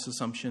 false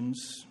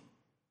assumptions.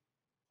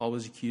 Paul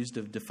was accused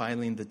of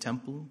defiling the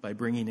temple by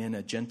bringing in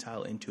a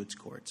Gentile into its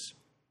courts.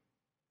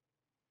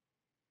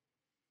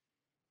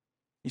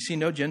 You see,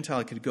 no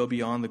Gentile could go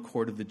beyond the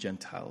court of the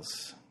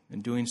Gentiles.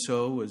 And doing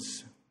so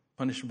was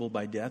punishable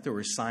by death. There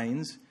were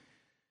signs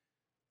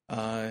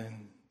that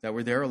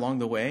were there along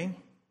the way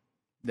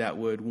that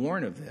would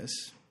warn of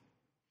this.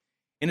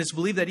 And it's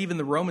believed that even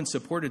the Romans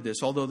supported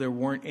this, although there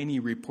weren't any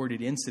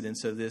reported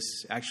incidents of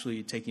this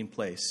actually taking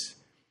place,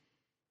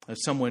 of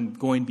someone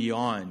going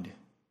beyond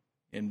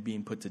and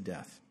being put to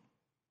death.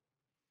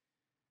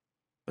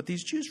 But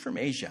these Jews from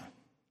Asia,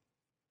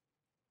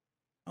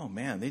 oh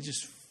man, they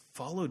just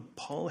followed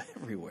Paul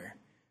everywhere.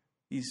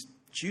 These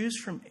Jews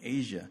from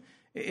Asia.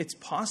 It's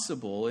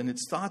possible, and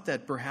it's thought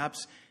that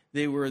perhaps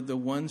they were the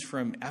ones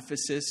from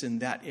Ephesus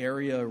and that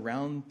area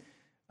around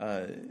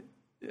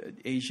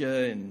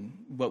Asia and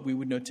what we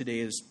would know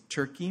today as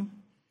Turkey.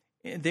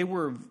 And they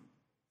were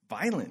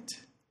violent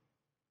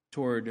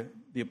toward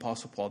the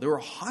Apostle Paul. They were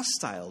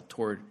hostile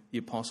toward the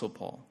Apostle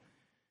Paul.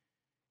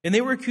 And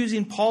they were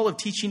accusing Paul of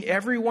teaching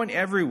everyone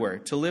everywhere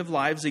to live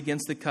lives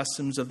against the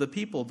customs of the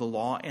people, the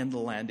law, and the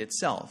land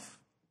itself.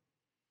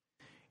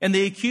 And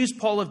they accused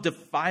Paul of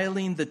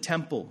defiling the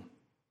temple.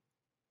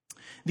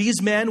 These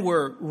men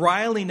were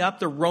riling up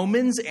the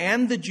Romans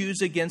and the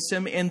Jews against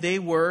him, and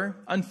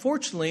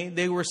unfortunately,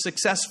 they were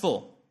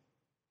successful.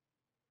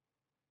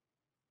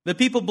 The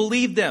people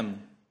believed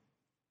them.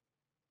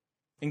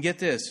 And get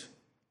this,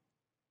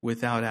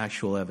 without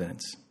actual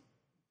evidence.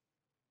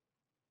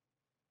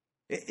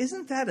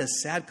 Isn't that a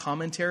sad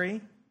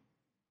commentary?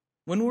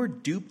 When we're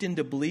duped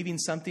into believing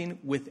something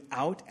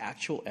without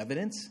actual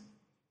evidence?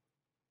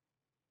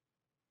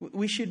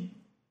 We should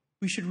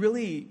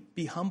really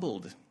be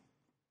humbled.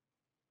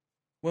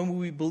 When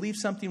we believe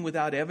something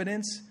without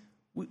evidence,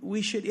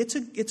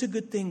 it's a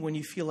good thing when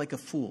you feel like a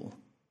fool.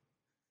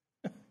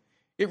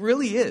 It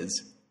really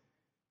is.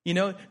 You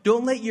know,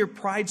 don't let your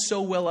pride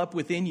so well up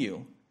within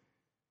you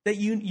that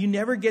you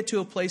never get to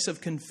a place of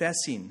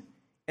confessing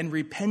and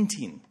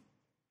repenting.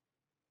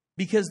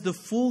 Because the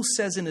fool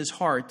says in his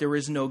heart, there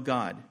is no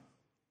God.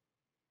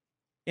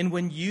 And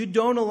when you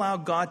don't allow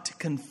God to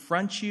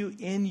confront you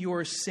in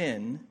your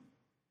sin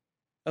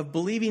of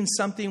believing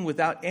something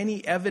without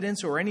any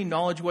evidence or any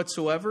knowledge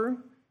whatsoever,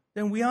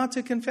 then we ought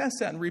to confess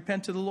that and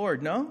repent to the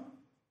Lord, no?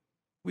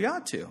 We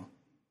ought to.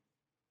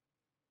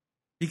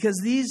 Because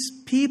these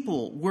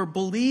people were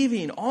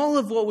believing all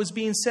of what was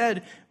being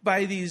said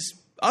by these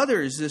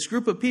others, this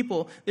group of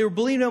people. They were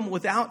believing them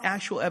without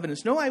actual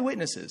evidence. No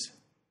eyewitnesses.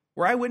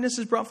 Were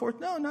eyewitnesses brought forth?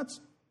 No,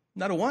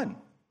 not a one.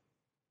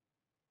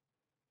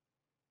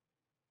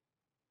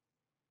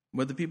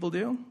 What did the people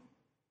do?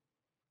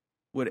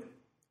 What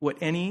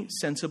any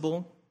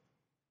sensible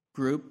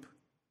group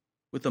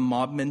with a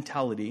mob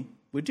mentality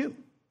would do.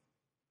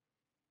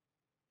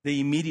 They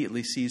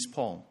immediately seized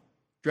Paul,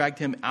 dragged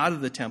him out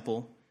of the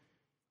temple.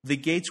 The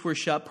gates were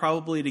shut,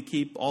 probably to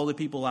keep all the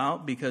people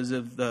out because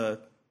of the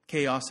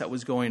chaos that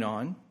was going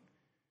on,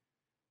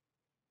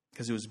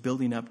 because it was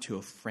building up to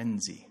a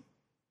frenzy.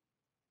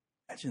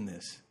 Imagine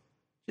this.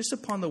 Just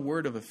upon the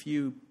word of a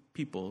few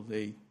people,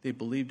 they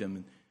believed him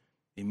and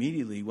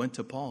immediately went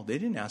to Paul. They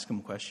didn't ask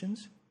him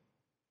questions.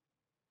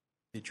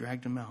 They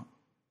dragged him out.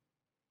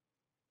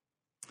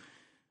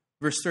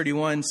 Verse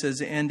 31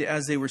 says, "And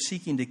as they were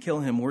seeking to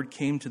kill him, word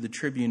came to the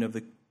tribune of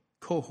the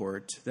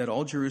cohort that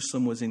all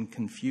Jerusalem was in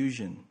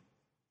confusion.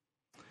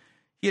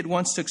 He at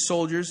once took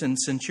soldiers and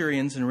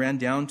centurions and ran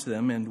down to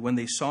them, and when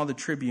they saw the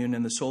tribune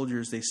and the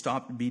soldiers, they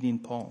stopped beating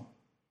Paul.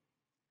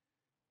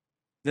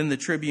 Then the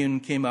tribune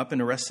came up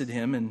and arrested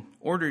him and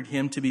ordered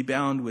him to be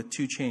bound with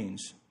 2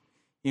 chains.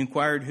 He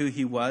inquired who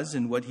he was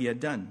and what he had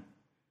done.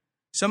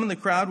 Some in the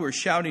crowd were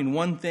shouting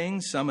one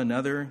thing, some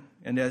another,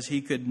 and as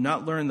he could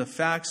not learn the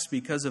facts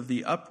because of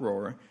the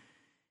uproar,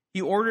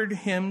 he ordered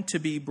him to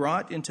be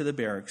brought into the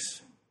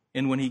barracks.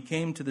 And when he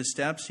came to the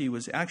steps, he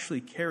was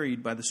actually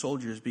carried by the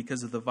soldiers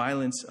because of the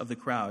violence of the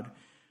crowd,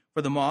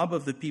 for the mob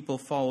of the people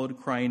followed,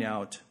 crying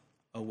out,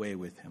 'Away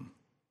with him.'"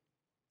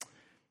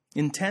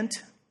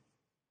 Intent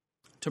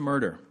to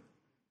murder.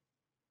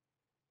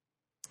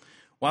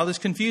 While this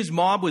confused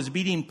mob was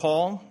beating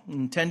Paul,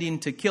 intending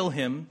to kill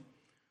him,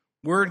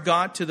 word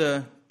got to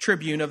the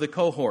tribune of the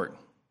cohort.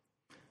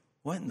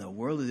 What in the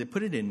world? They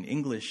put it in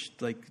English,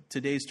 like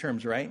today's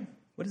terms, right?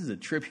 What is the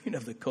tribune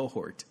of the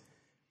cohort?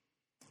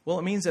 Well,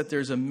 it means that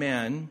there's a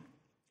man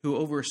who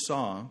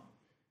oversaw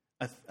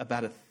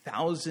about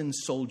 1,000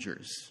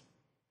 soldiers.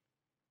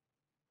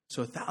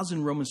 So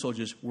 1,000 Roman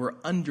soldiers were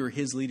under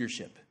his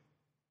leadership.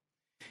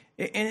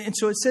 And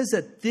so it says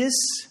that this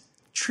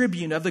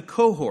tribune of the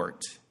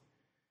cohort,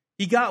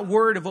 he got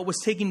word of what was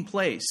taking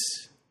place.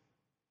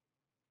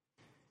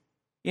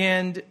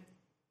 And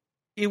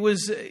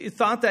it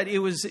thought that it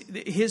was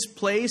his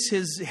place,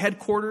 his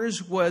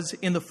headquarters was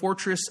in the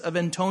fortress of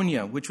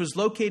Antonia, which was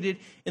located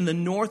in the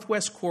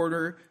northwest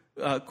corner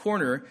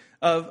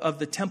of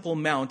the Temple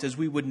Mount as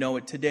we would know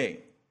it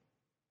today.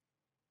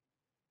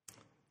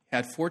 It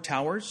had 4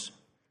 towers,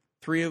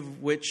 3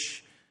 of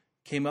which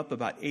came up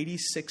about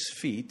 86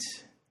 feet.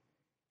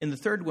 And the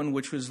third one,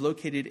 which was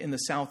located in the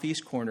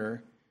southeast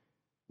corner,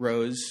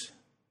 rose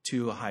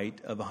to a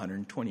height of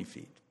 120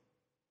 feet.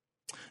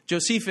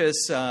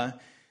 Josephus,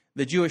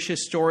 the Jewish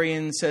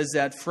historian, says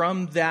that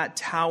from that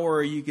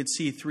tower you could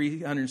see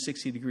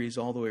 360 degrees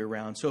all the way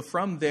around. So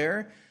from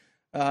there,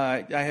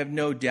 I have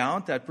no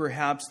doubt that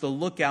perhaps the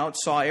lookout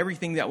saw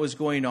everything that was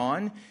going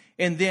on.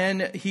 And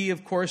then he,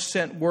 of course,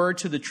 sent word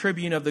to the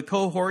tribune of the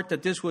cohort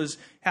that this was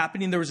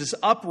happening. There was this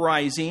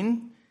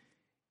uprising.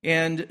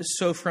 And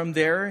so from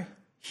there,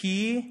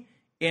 he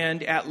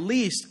and at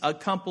least a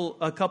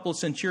couple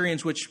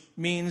centurions, which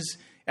means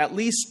at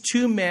least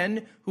 2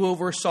 men who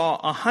oversaw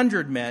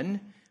 100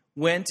 men,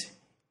 went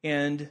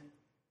and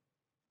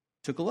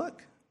took a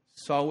look,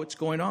 saw what's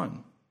going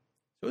on.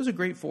 It was a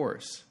great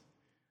force.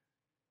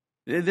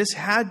 This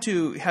had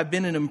to have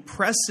been an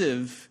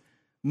impressive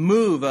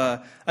move,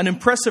 an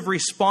impressive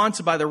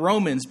response by the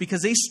Romans,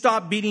 because they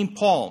stopped beating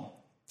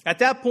Paul. At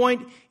that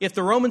point, if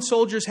the Roman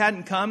soldiers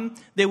hadn't come,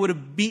 they would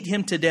have beat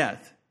him to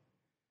death.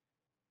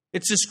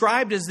 It's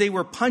described as they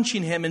were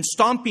punching him and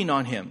stomping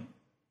on him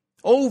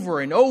over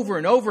and over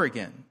and over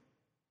again.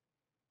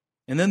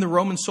 And then the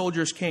Roman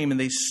soldiers came and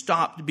they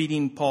stopped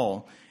beating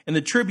Paul. And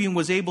the tribune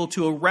was able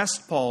to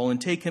arrest Paul and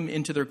take him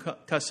into their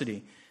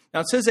custody.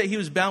 Now it says that he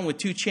was bound with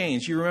 2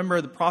 chains. You remember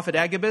the prophet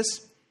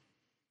Agabus?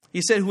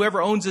 He said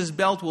whoever owns his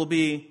belt will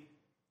be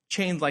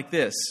chained like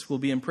this, will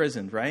be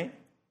imprisoned, right?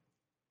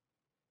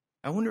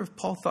 I wonder if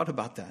Paul thought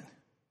about that.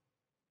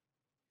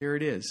 Here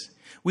it is.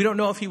 We don't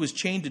know if he was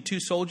chained to 2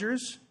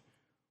 soldiers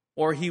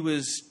or he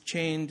was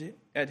chained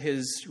at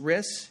his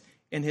wrists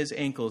and his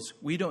ankles.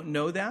 We don't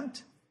know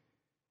that.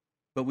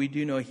 But we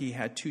do know he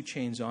had 2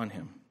 chains on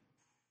him.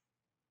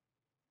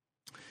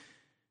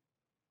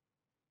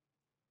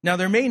 Now,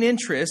 their main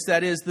interest,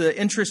 that is the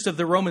interest of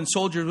the Roman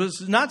soldiers,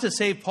 was not to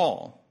save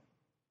Paul,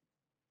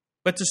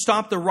 but to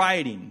stop the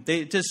rioting,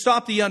 to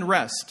stop the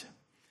unrest.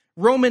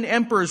 Roman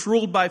emperors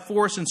ruled by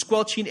force and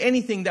squelching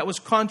anything that was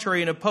contrary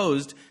and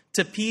opposed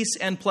to peace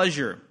and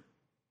pleasure.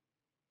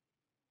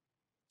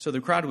 So the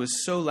crowd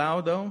was so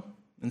loud, though,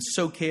 and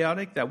so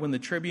chaotic that when the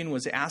tribune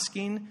was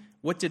asking,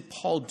 what did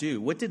Paul do?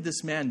 What did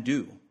this man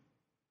do?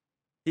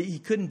 He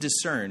couldn't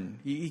discern.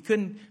 He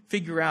couldn't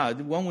figure out.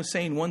 One was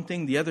saying one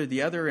thing, the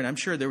other, and I'm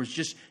sure there was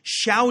just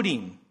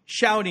shouting.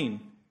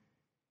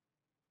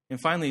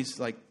 And finally he's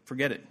like,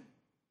 forget it.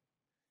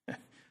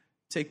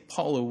 Take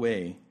Paul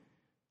away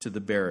to the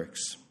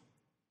barracks.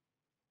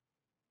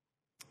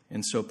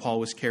 And so Paul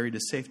was carried to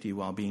safety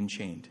while being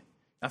chained.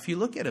 Now, if you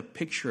look at a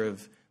picture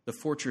of the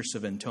fortress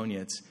of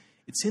Antonia,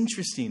 it's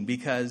interesting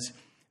because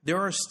there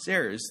are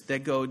stairs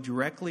that go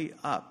directly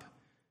up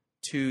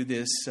to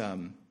this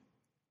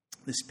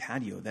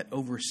patio that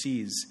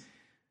oversees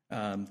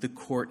the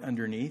court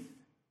underneath.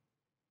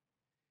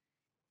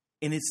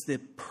 And it's the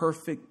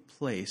perfect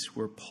place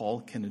where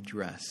Paul can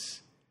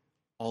address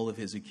all of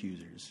his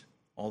accusers,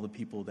 all the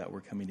people that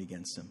were coming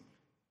against him.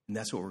 And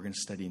that's what we're going to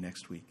study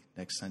next week,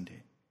 next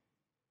Sunday.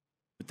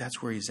 But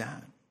that's where he's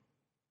at.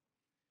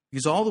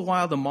 Because all the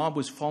while the mob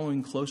was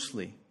following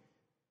closely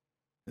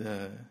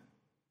the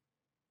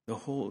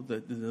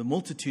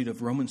multitude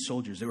of Roman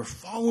soldiers. They were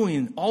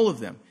following all of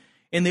them.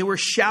 And they were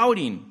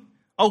shouting,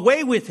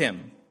 "Away with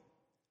him."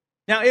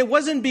 Now, it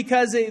wasn't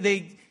because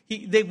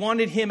they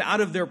wanted him out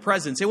of their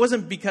presence. It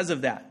wasn't because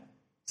of that.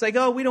 It's like,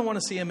 oh, we don't want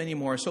to see him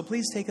anymore, so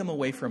please take him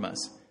away from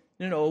us.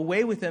 No,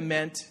 away with him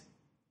meant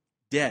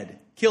dead.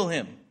 Kill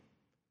him.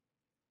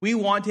 We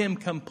want him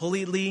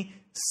completely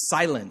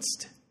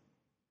silenced.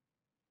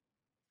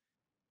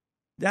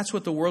 That's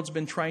what the world's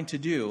been trying to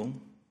do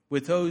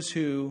with those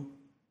who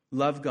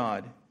love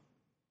God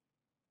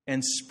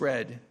and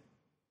spread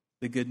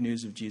the good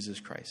news of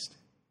Jesus Christ.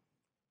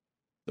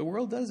 The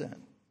world does that.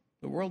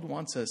 The world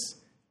wants us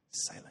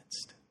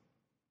silenced.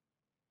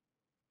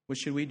 What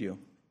should we do?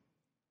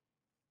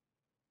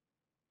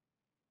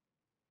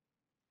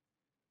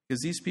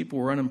 Because these people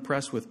were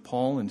unimpressed with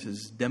Paul and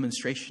his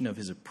demonstration of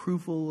his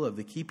approval of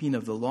the keeping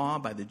of the law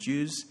by the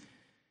Jews.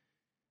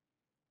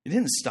 It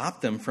didn't stop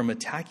them from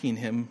attacking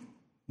him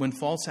when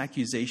false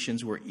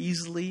accusations were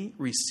easily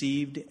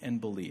received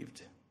and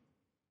believed.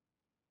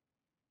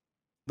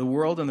 The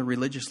world and the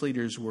religious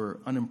leaders were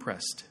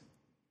unimpressed.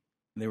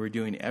 They were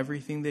doing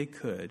everything they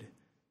could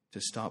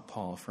to stop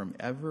Paul from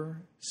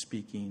ever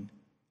speaking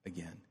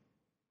again.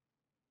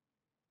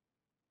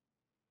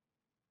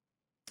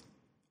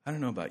 I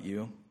don't know about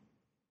you,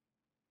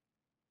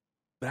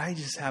 but I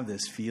just have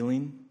this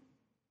feeling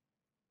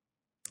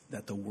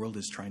that the world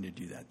is trying to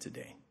do that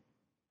today.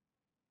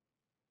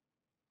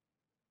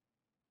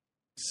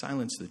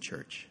 Silence the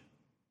church.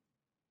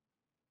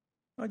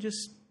 Oh,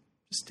 just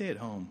stay at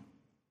home.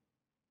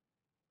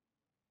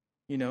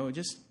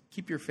 Just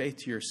keep your faith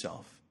to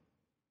yourself.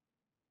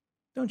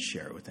 Don't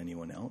share it with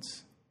anyone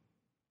else.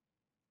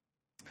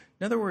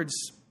 In other words,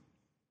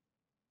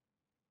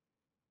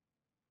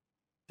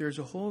 there's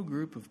a whole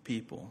group of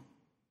people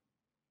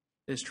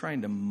that is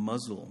trying to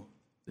muzzle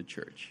the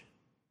church.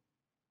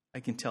 I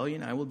can tell you,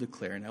 and I will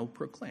declare, and I will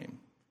proclaim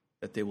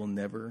that they will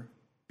never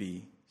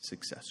be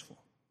successful.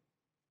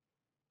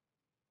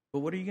 But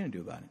what are you going to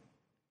do about it?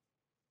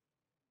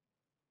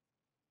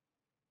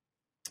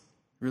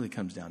 It really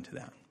comes down to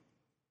that.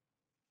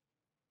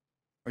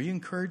 Are you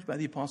encouraged by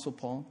the Apostle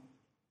Paul?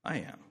 I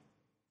am.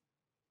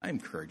 I'm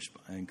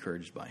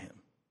encouraged by him.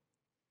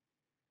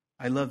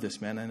 I love this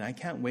man, and I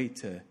can't wait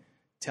to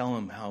tell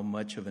him how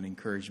much of an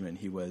encouragement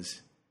he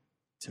was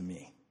to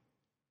me.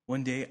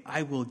 One day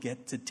I will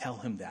get to tell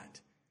him that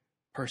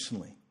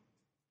personally.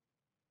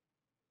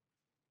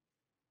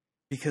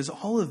 Because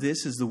all of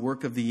this is the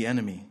work of the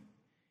enemy.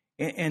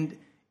 And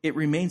it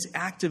remains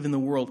active in the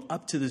world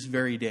up to this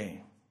very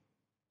day.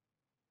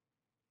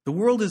 The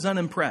world is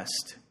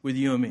unimpressed with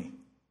you and me.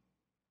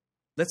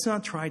 Let's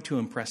not try to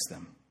impress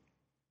them.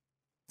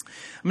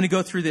 I'm going to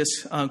go through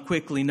this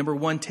quickly. Number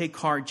 1, take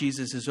heart,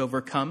 Jesus is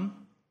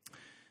overcome.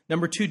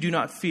 Number 2, do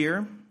not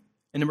fear.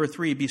 And number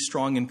 3, be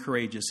strong and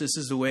courageous. This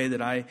is the way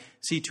that I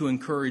see to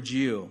encourage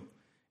you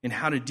in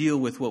how to deal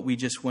with what we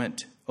just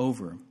went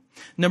over.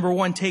 Number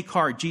 1, take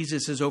heart,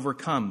 Jesus is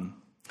overcome.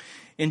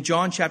 In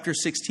John chapter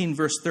 16,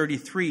 verse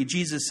 33,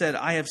 Jesus said,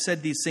 I have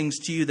said these things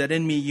to you that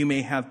in me you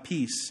may have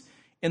peace.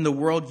 In the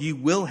world you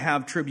will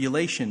have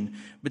tribulation,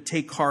 but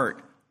take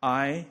heart,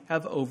 I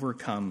have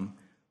overcome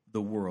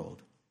the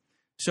world.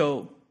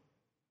 So,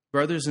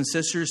 brothers and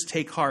sisters,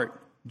 take heart,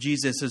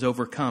 Jesus has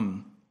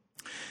overcome.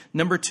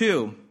 Number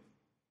 2,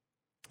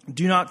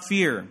 do not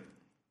fear.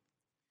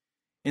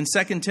 In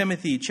 2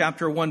 Timothy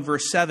chapter 1,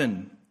 verse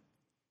 7,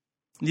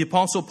 the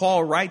Apostle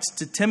Paul writes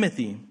to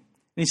Timothy,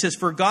 and he says,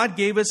 for God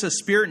gave us a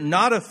spirit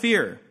not of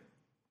fear.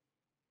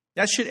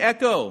 That should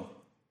echo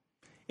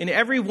in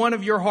every one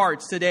of your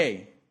hearts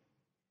today.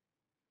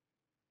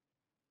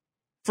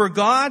 For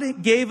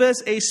God gave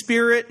us a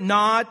spirit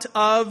not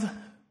of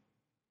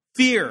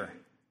fear,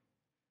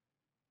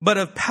 but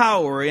of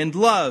power and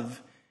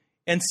love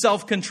and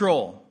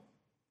self-control.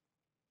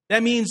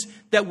 That means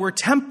that we're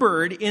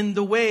tempered in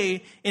the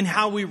way in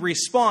how we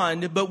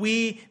respond, but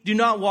we do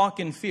not walk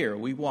in fear.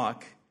 We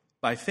walk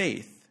by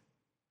faith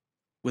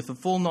with the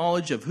full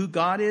knowledge of who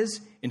God is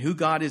and who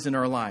God is in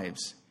our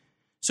lives.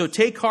 So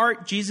take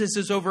heart, Jesus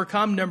is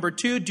overcome. Number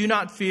 2, do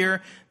not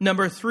fear.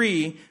 Number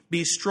 3,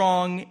 be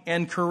strong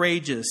and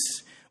courageous.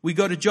 We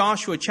go to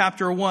Joshua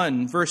chapter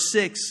 1, verse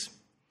 6,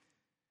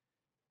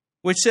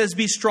 which says,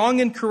 be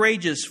strong and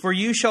courageous, for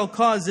you shall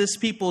cause this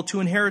people to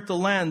inherit the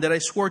land that I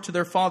swore to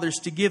their fathers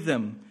to give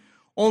them.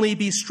 Only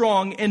be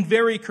strong and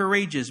very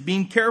courageous,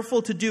 being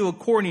careful to do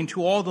according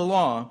to all the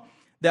law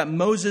that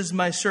Moses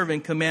my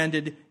servant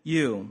commanded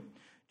you.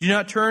 Do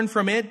not turn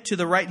from it to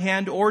the right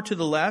hand or to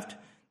the left,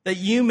 that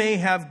you may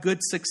have good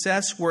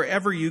success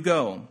wherever you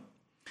go.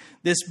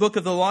 This book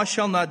of the law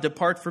shall not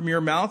depart from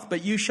your mouth,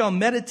 but you shall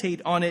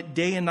meditate on it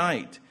day and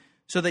night,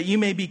 so that you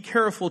may be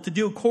careful to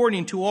do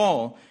according to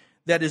all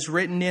that is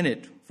written in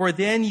it. For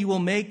then you will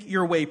make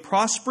your way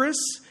prosperous,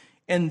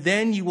 and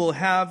then you will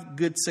have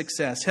good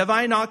success. Have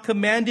I not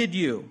commanded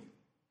you?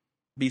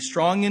 Be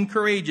strong and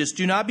courageous.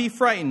 Do not be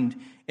frightened,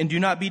 and do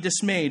not be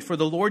dismayed, for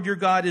the Lord your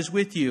God is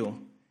with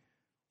you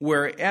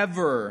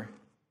wherever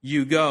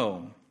you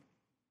go.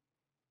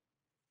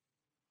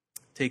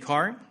 Take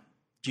heart.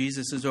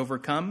 Jesus is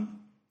overcome.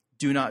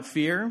 Do not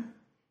fear,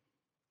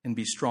 and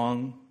be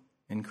strong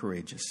and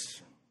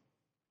courageous.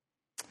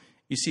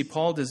 You see,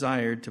 Paul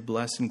desired to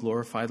bless and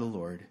glorify the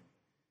Lord,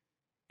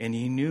 and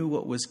he knew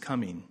what was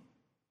coming.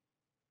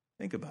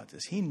 Think about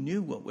this. He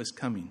knew what was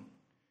coming.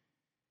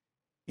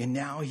 And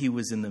now he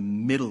was in the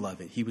middle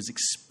of it. He was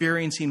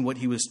experiencing what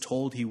he was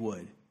told he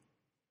would.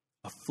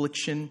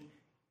 Affliction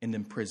and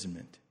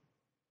imprisonment.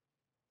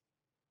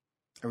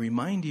 I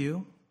remind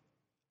you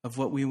of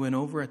what we went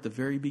over at the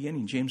very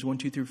beginning, James 1,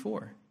 2 through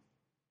 4.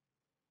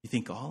 You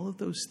think all of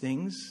those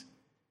things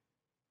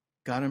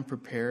got him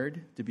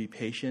prepared to be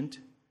patient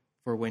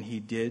for when he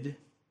did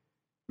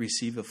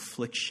receive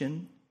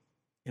affliction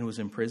and was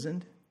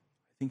imprisoned?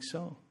 I think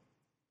so.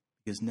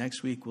 Because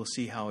next week we'll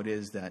see how it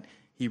is that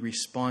he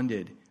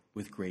responded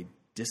with great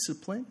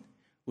discipline,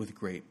 with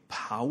great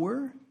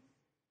power,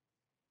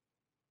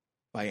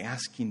 by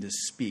asking to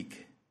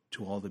speak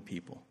to all the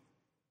people.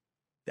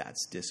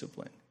 That's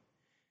discipline.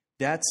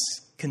 That's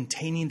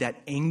containing that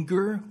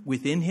anger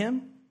within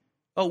him.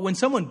 Oh, when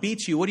someone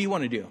beats you, what do you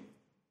want to do?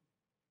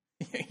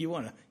 You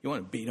want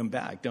to beat them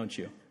back, don't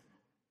you?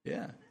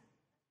 Yeah.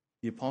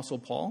 The Apostle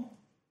Paul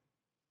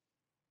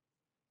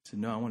said,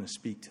 no, I want to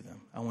speak to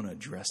them. I want to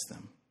address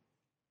them.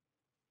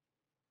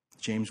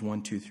 James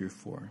 1, 2 through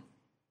 4.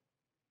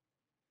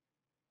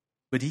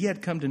 But he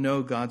had come to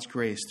know God's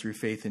grace through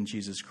faith in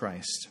Jesus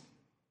Christ,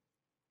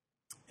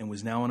 and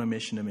was now on a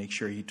mission to make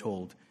sure he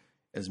told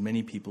as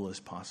many people as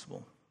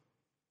possible.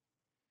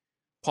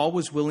 Paul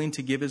was willing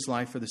to give his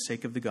life for the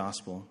sake of the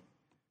gospel,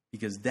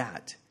 because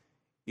that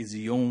is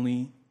the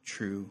only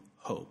true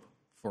hope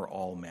for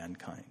all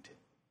mankind.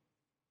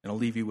 And I'll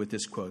leave you with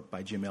this quote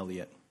by Jim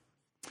Elliot.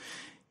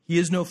 He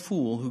is no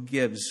fool who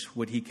gives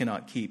what he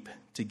cannot keep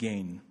to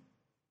gain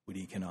what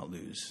he cannot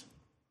lose.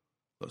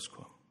 Close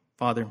quote.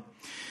 Father,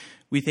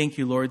 we thank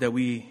you, Lord, that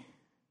we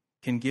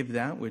can give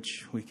that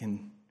which we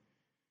can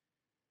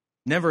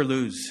never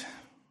lose.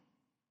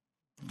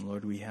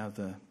 Lord, we have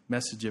the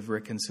message of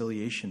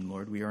reconciliation.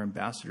 Lord, we are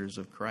ambassadors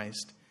of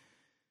Christ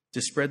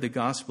to spread the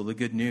gospel, the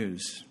good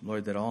news,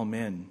 Lord, that all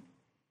men,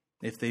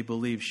 if they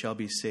believe, shall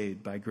be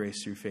saved by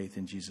grace through faith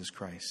in Jesus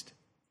Christ.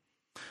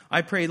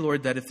 I pray,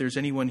 Lord, that if there's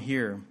anyone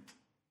here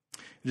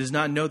who does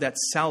not know that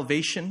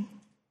salvation,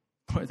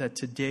 or that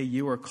today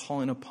you are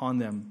calling upon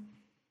them,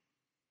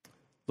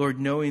 Lord,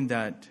 knowing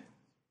that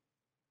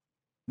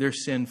their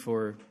sin,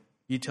 for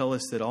you tell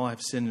us that all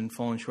have sinned and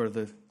fallen short of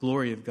the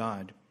glory of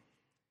God,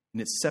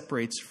 and it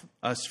separates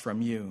us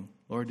from you.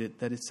 Lord,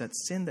 that it's that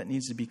sin that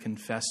needs to be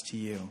confessed to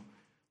you.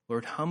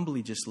 Lord,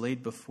 humbly just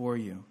laid before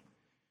you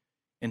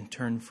and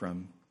turn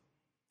from.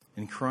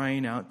 And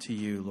crying out to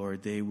you,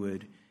 Lord, they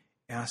would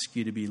ask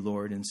you to be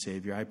Lord and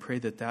Savior. I pray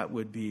that that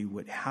would be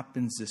what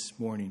happens this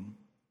morning.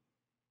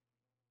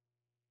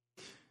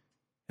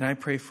 And I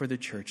pray for the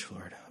church,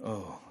 Lord.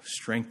 Oh,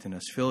 strengthen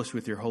us. Fill us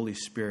with your Holy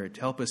Spirit.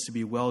 Help us to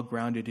be well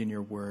grounded in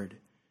your word,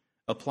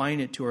 applying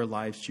it to our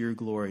lives to your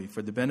glory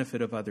for the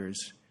benefit of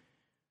others.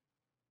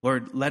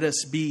 Lord, let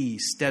us be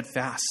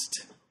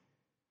steadfast.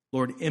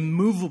 Lord,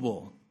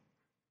 immovable,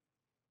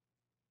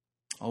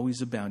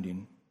 always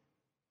abounding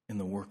in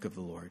the work of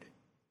the Lord.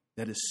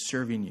 That is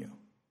serving you,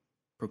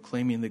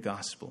 proclaiming the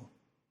gospel,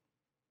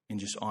 and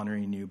just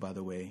honoring you by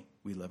the way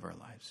we live our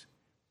lives.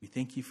 We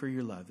thank you for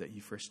your love that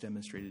you first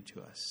demonstrated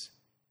to us.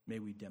 May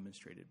we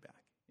demonstrate it back.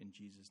 In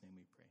Jesus' name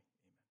we pray.